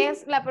poquito,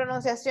 es la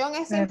pronunciación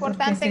es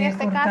importante en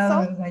este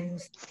caso.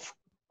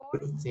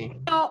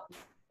 No,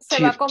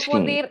 se va a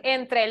confundir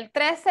entre el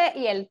 13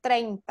 y el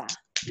 30.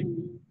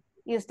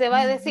 Y usted va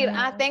a decir,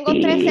 tengo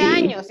 13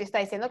 años, y está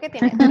diciendo que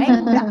tiene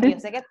 30. Yo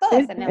sé que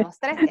todos tenemos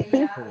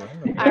 13.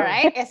 All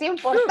right, es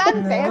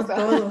importante eso.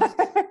 Todos.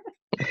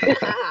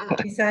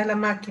 Quizás la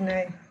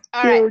máquina.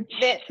 All right,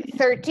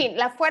 13.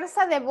 La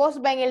fuerza de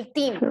voz va en el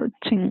teen.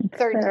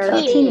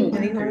 13.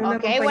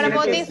 Okay, what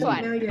about this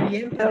one?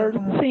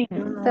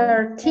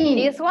 13.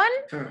 This one?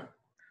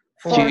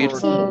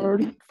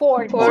 14.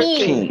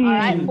 14. All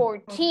right,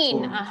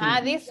 14.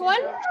 Ajá, this one?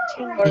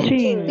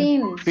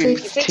 15.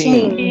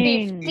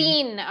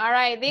 15. All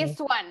right, this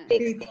one?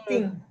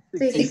 16.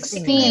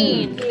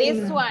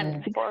 This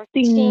one?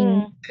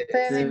 17.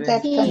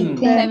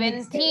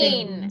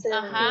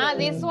 Ajá,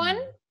 this one?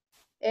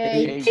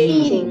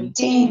 18.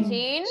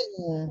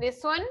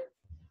 This one?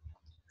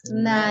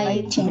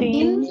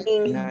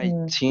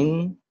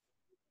 19.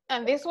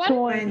 And this one?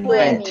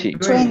 20.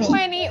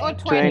 20 or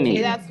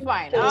 20. That's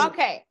fine.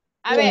 Okay.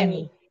 A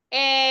ver,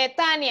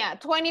 Tania,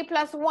 20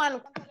 plus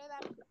 1.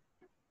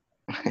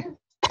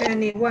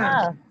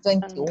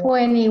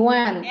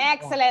 21.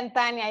 Excellent,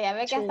 Tania. Ya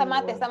ve que hasta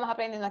mate estamos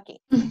aprendiendo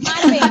aquí.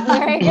 Marvin,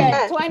 very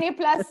good. 20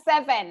 plus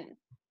 7.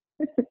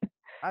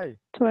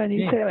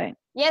 27.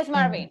 Yes,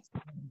 Marvin.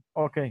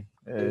 Okay.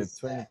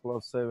 20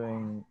 plus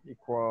 7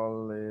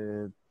 equal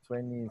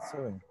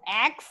 27.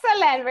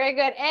 Excellent, very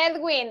good.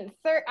 Edwin,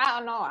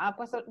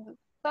 pues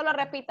solo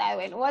repita,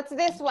 Edwin. What's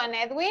this one,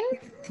 Edwin?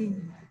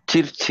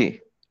 30.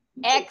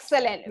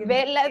 Excellent.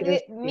 Mire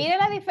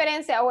la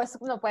diferencia,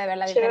 no puede ver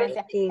la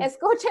diferencia.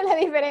 Escuche la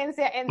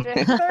diferencia entre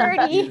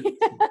 30 y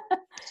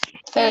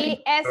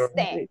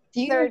este.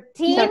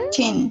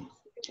 13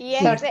 y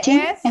este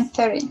es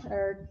 30.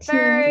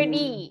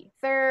 30.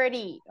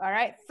 All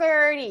right,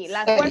 30.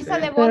 La fuerza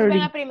de voz va en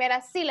la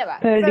primera sílaba.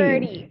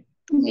 30.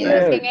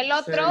 Mientras que en el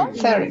otro,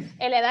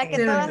 en la edad que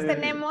todas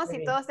tenemos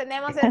y todos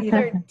tenemos es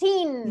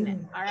 13.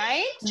 All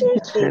right.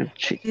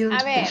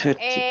 A ver,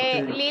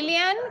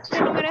 Lilian,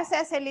 ¿qué número es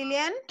ese,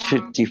 Lilian?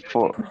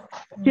 34.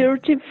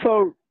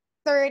 34.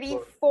 Very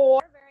good.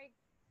 What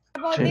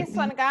about this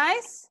one,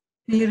 guys?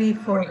 40.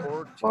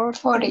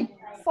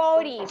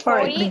 40.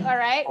 All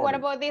right. What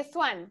about this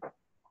one?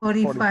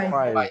 45.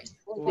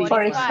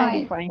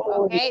 45.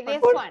 Okay,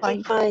 this one.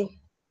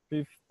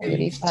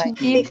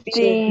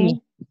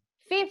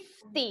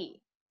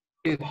 50.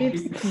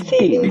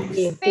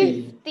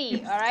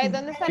 50. All right.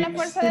 ¿Dónde está la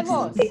fuerza de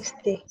voz?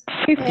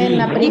 En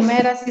la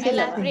primera sílaba. En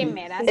la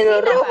primera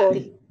sílaba.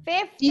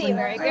 50.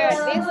 Very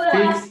good. This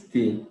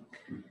one.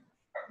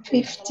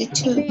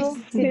 52.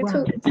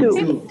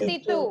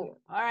 52. All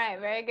right.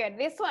 Very good.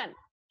 This one.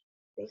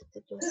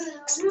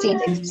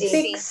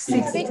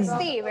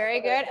 60.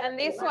 Very good. And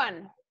this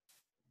one.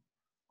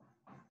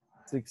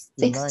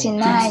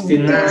 69.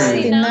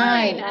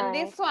 69. And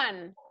this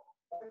one.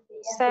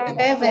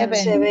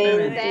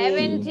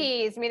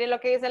 70s. Mire lo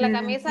que dice la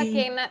camisa,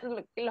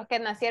 los que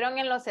nacieron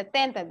en los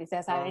 70, dice,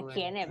 a saber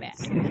quiénes, vean.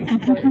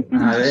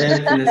 A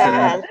ver, ¿quiénes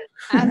serán?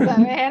 A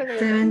saber.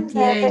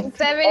 78.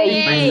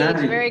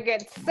 78, very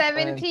good.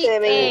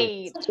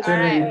 78. All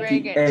right, very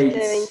good.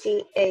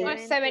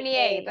 78.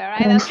 78, all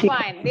right, that's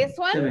fine. This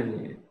one?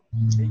 78.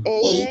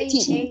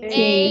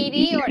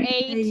 80 or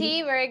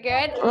 80, very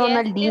good.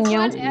 Yes, this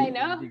one, I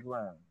know.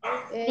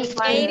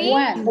 80,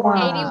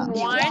 81,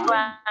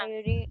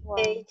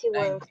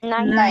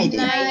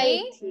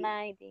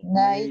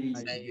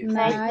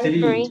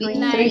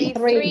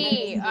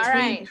 93. All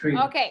right,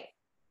 okay.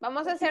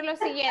 Vamos a hacer lo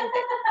siguiente.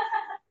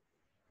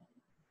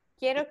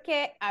 Quiero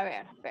que, a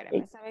ver,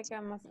 espérenme, ¿sabe qué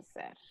vamos a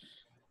hacer?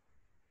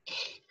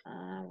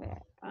 A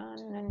ver,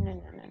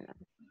 no.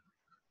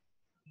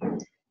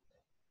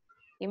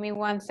 Give me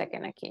 1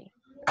 second aquí.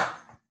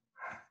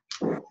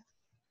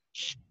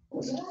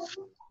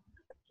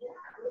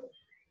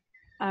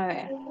 A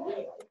ver.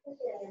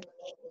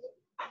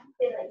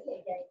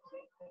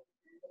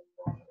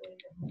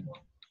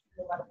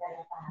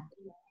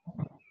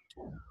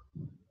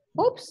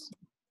 Oops.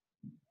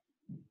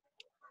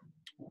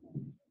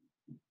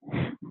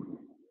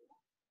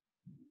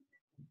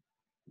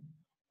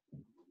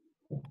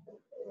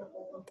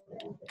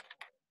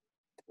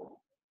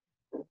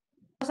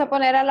 Vamos a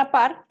poner a la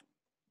par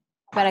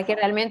para que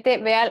realmente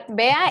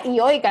vea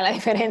y oiga la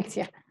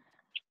diferencia.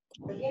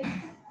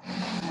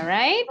 All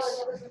right.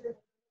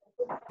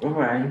 All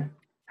right.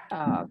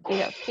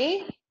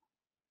 Okay.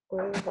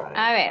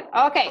 A ver,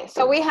 okay,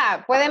 so we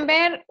have, ¿pueden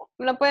ver?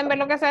 ¿No pueden ver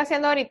lo que estoy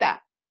haciendo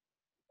ahorita?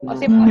 ¿O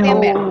sí podían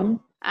ver?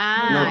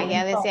 Ah,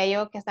 ya decía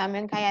yo que estaban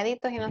bien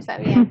calladitos y no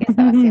sabían qué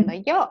estaba haciendo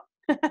yo.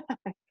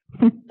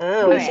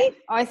 Hoy sí.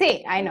 Hoy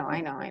sí, I know.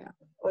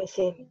 Hoy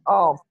sí.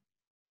 Oh.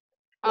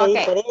 La Okay.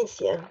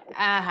 diferencia.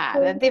 Ajá,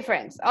 the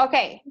difference.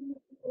 Okay.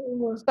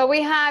 So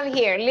we have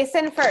here,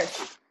 listen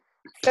first.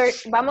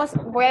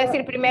 Voy a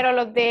decir primero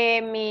los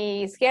de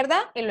mi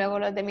izquierda y luego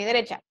los de mi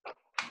derecha.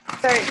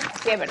 30,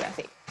 sí, es verdad,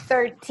 sí.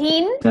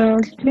 13,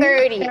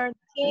 30.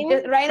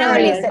 Just right now,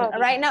 listen.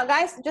 Right now,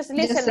 guys, just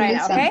listen right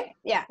now, okay?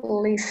 Yeah.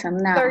 Listen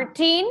now.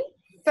 13,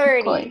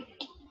 30.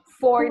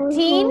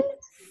 14,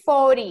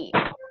 40.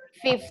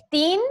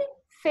 15,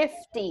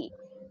 50.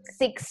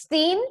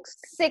 16,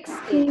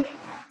 60.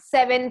 17,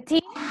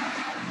 70.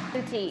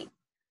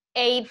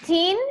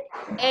 18,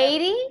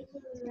 80,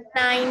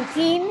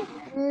 19,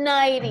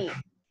 90.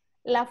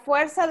 La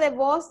fuerza de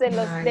voz del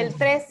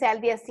 13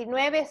 al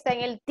 19 está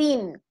en el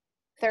teen.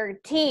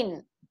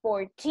 13,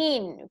 14,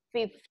 15,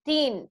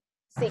 16,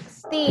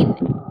 17,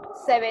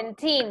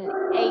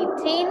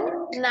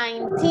 18,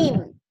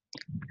 19.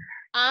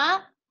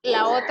 A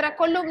la otra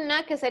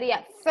columna que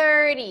sería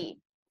 30,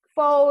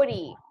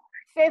 40,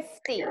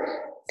 50,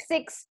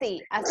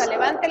 60. Hasta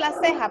levante la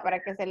ceja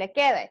para que se le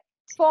quede.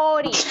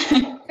 40,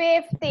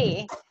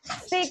 50,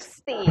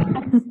 60,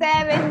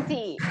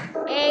 70,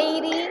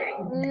 80,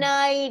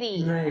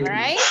 90,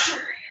 right?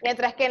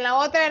 Mientras que en la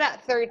otra era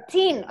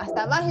 13,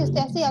 hasta abajo usted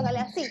así, hágale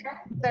así,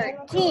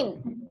 13,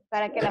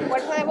 para que la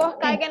fuerza de voz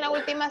caiga en la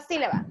última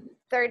sílaba.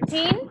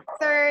 13,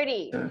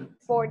 30,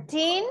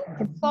 14,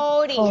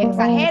 40,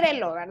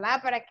 exagérelo,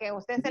 ¿verdad? Para que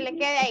usted se le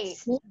quede ahí.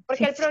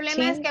 Porque el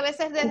problema es que a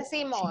veces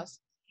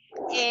decimos,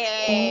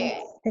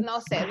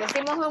 no sé,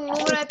 decimos un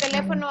número de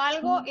teléfono o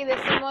algo y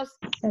decimos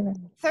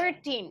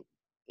 13.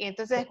 Y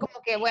entonces es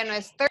como que, bueno,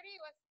 es 30,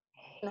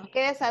 nos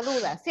queda esa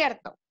duda,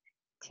 ¿cierto?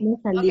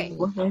 Okay.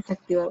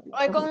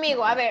 Hoy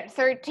conmigo, a ver,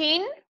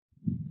 13,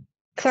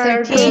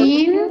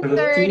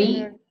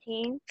 30.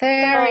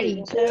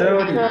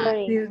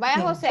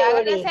 Vaya, José,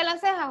 hágale a la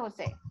ceja,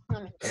 José.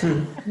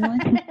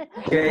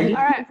 Okay.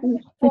 All right,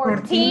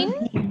 14,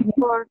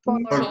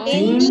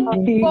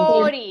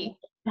 40.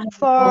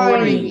 All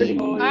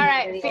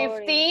right,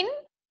 15,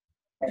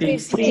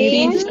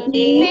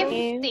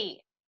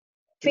 50.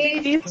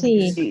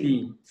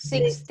 16,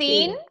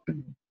 60.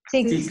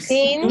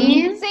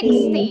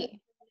 60.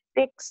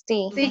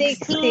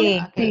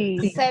 Okay.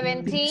 17,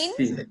 70.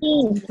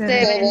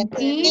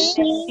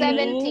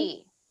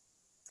 18,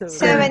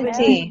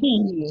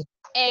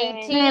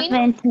 80.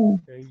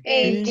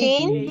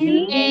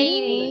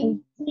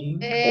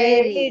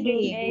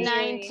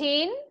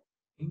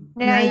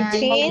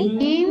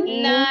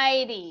 19,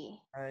 90.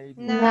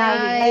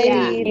 90.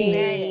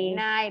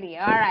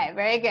 All right,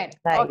 very good.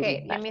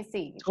 Okay, let me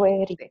see.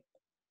 All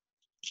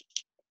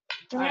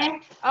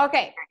right.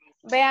 Okay,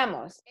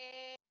 veamos.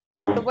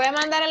 Lo voy a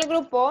mandar al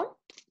grupo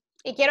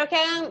y quiero que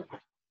hagan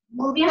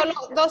solo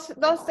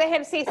dos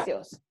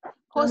ejercicios.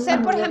 José,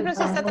 por ejemplo,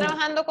 si está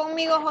trabajando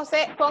conmigo,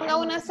 José, ponga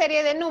una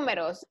serie de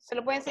números. Se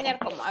lo puedo enseñar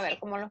cómo. A ver,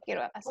 cómo los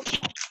quiero hacer.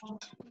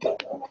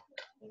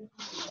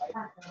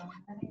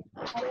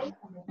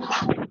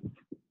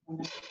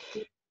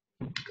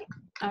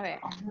 A ver.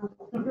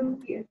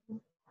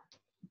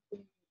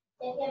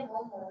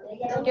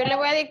 Yo le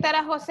voy a dictar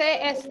a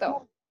José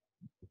esto.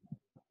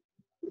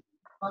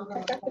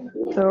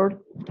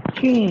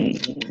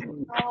 13.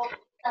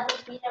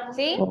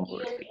 ¿Sí?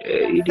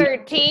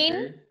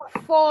 13,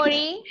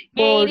 40,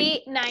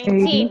 80,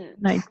 19.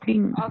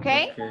 19. ¿Ok?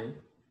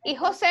 Y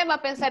José va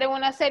a pensar en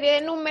una serie de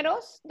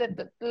números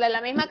de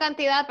la misma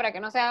cantidad para que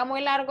no se haga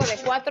muy largo, de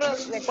cuatro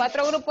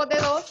grupos de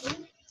 2,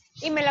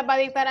 y me las va a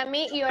dictar a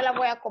mí y yo las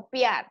voy a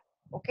copiar.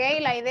 ¿Ok?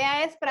 La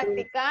idea es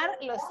practicar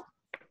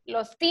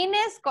los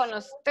teens con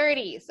los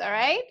 30s, all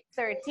right?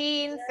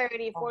 13,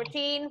 30,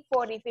 14,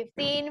 40, 15,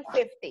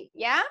 50,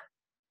 ¿ya?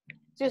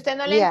 Si usted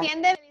no le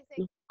entiende,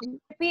 dice,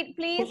 repeat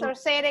please, or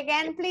say it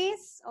again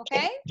please, ¿ok?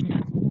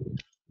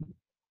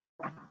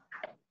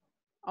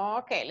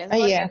 Ok, let's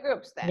go to your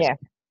groups then. Yeah.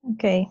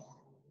 Okay.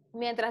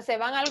 Mientras se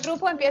van al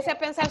grupo, empiece a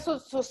pensar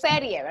su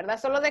serie, ¿verdad?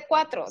 Solo de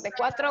cuatro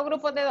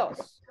grupos de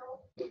 2.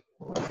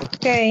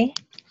 Okay.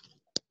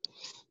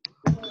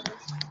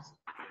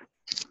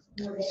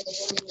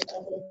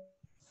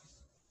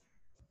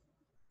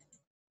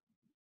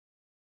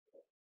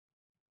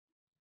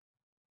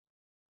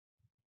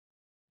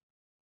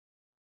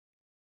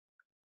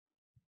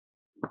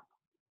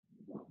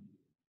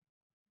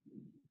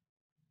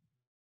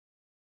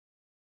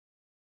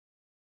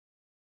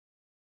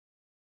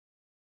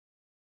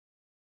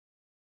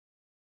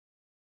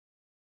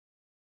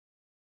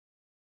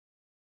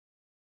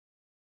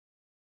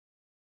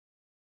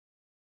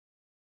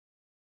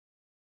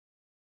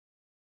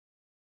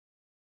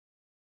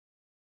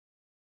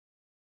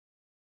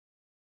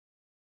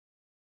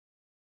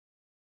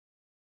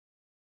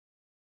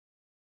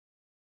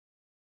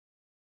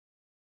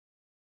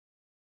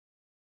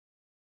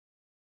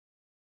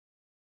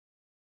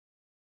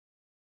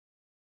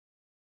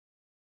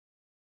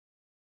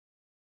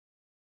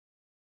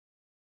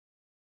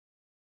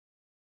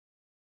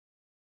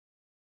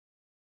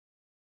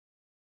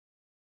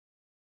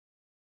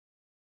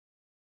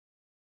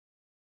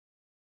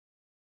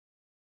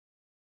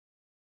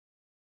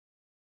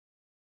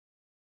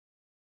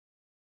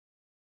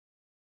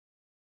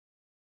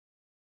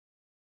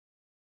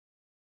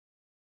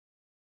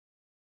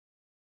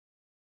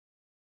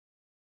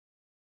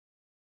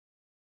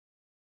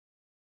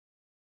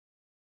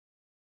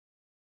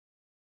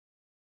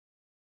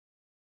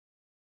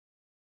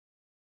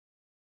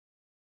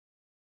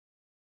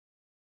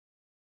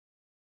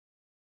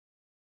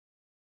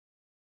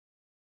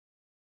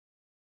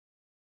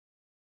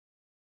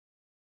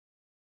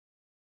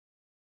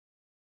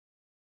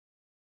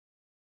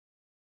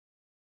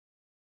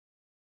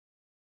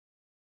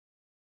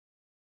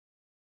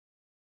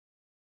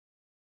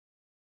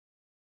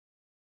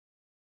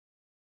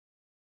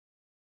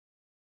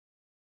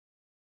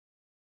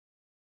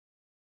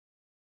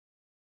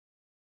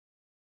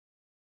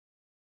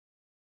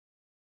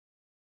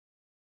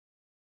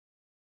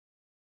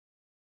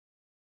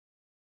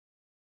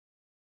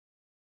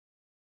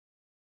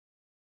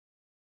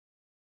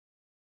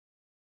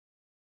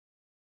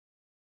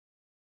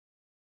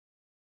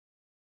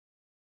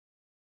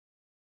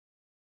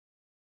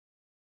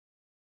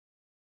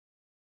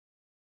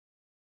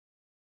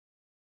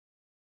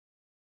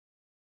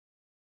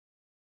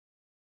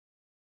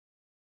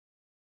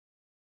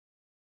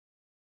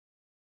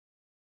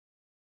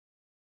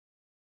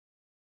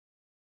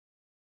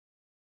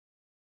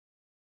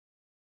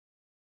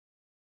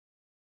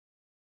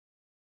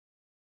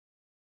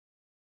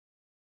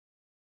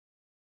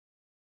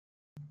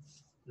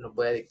 Lo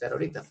voy a dictar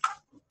ahorita.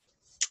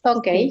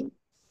 Okay.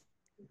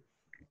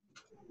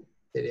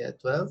 Sería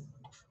 12,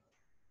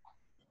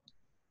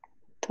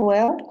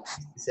 12.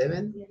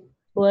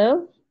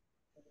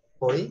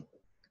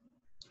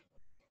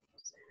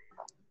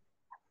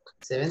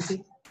 67,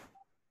 12.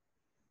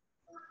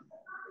 40,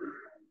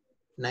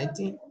 70,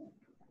 90,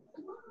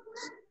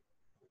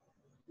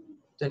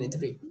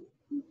 23.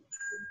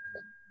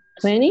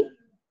 20.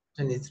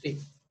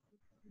 23.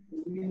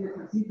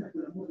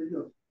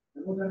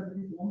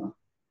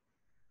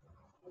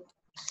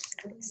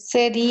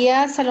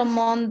 Sería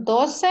Salomón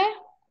 12,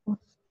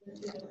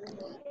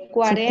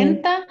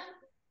 40,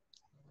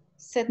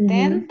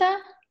 70,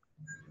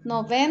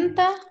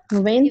 90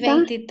 y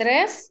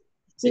 23.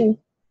 Sí.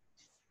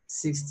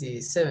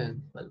 67,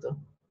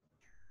 faltó.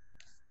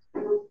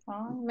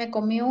 Ay, me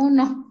comí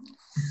uno.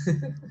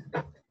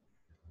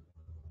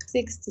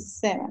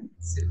 67.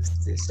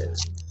 67.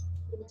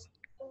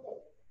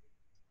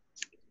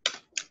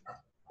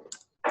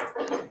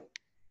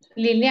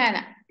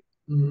 Liliana.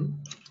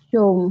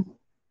 So,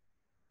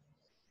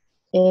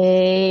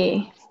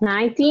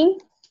 19,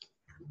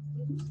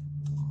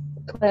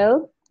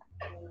 12,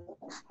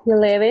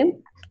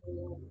 11,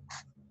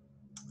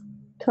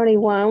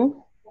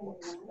 31,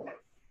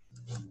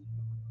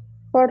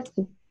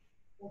 40.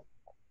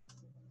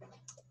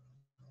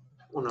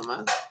 Uno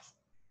más.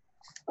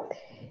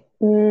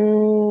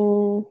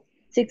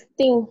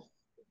 16.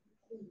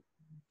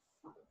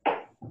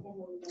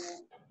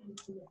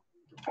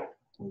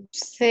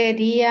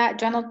 Sería,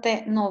 yo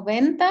anoté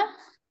 90,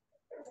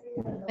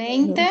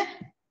 20,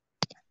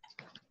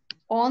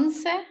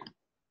 11,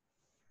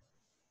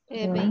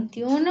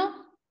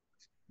 21,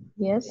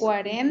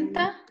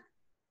 40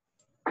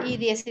 y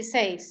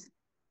 16.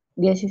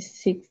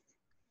 16.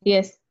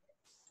 Yes.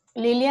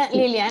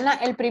 Liliana,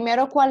 ¿el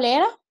primero cuál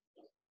era?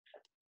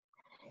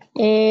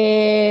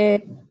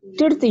 13.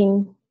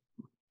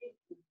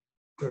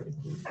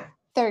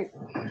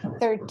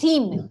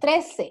 13,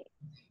 13.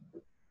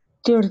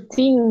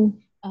 13.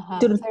 Ajá,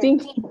 13.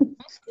 13.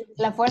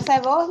 La fuerza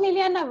de voz,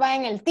 Liliana, va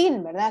en el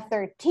teen, ¿verdad?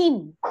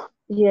 13.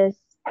 Yes.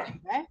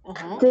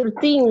 Okay.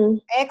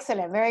 13.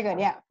 Excellent, very good,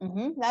 yeah.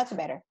 That's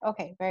better.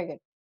 Okay, very good.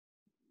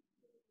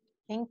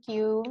 Thank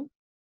you.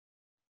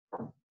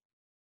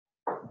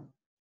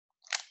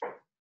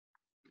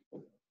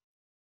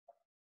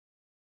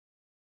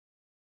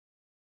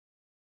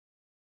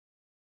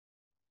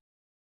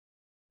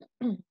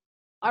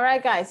 All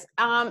right, guys.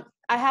 I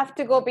have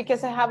to go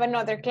because I have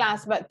another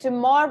class, but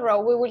tomorrow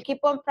we will keep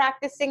on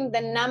practicing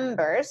the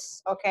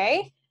numbers,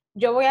 okay?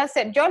 Yo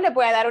les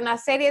voy a dar una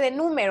serie de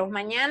números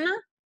mañana.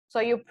 So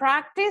you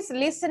practice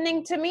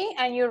listening to me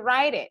and you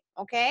write it,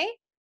 okay?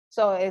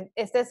 So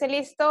estés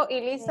listo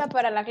y lista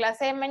para la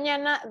clase de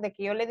mañana de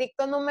que yo le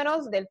dicto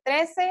números del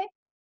 13,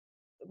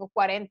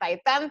 40 y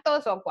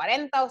tantos, o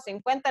 40 o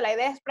 50. La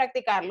idea es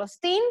practicar los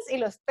teens y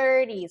los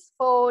 30s,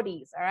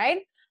 40s, all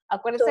right?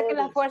 Acuérdense que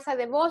la fuerza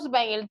de voz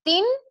va en el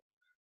teen,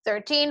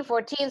 13,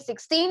 14,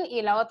 16,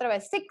 y la otra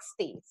vez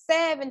 60,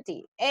 70,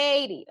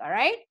 80, all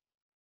right?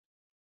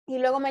 Y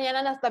luego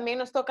mañana también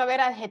nos toca ver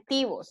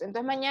adjetivos.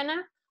 Entonces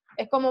mañana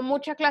es como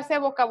mucha clase de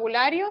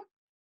vocabulario,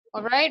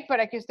 all right?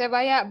 Para que usted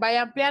vaya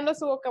ampliando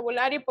su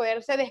vocabulario y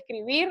poderse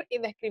describir y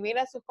describir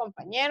a sus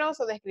compañeros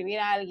o describir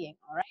a alguien,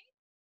 all right?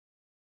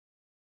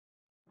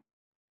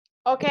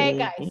 Okay,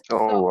 guys.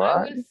 So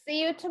I will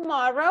see you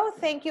tomorrow.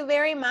 Thank you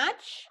very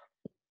much.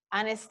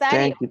 And study,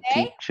 Thank you,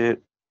 okay?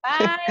 teacher.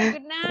 Bye.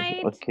 Good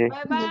night. Okay.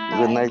 Bye-bye.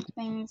 Good night.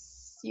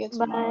 Thanks. See you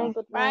tomorrow. Bye.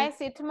 Good night. Bye.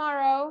 See you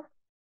tomorrow.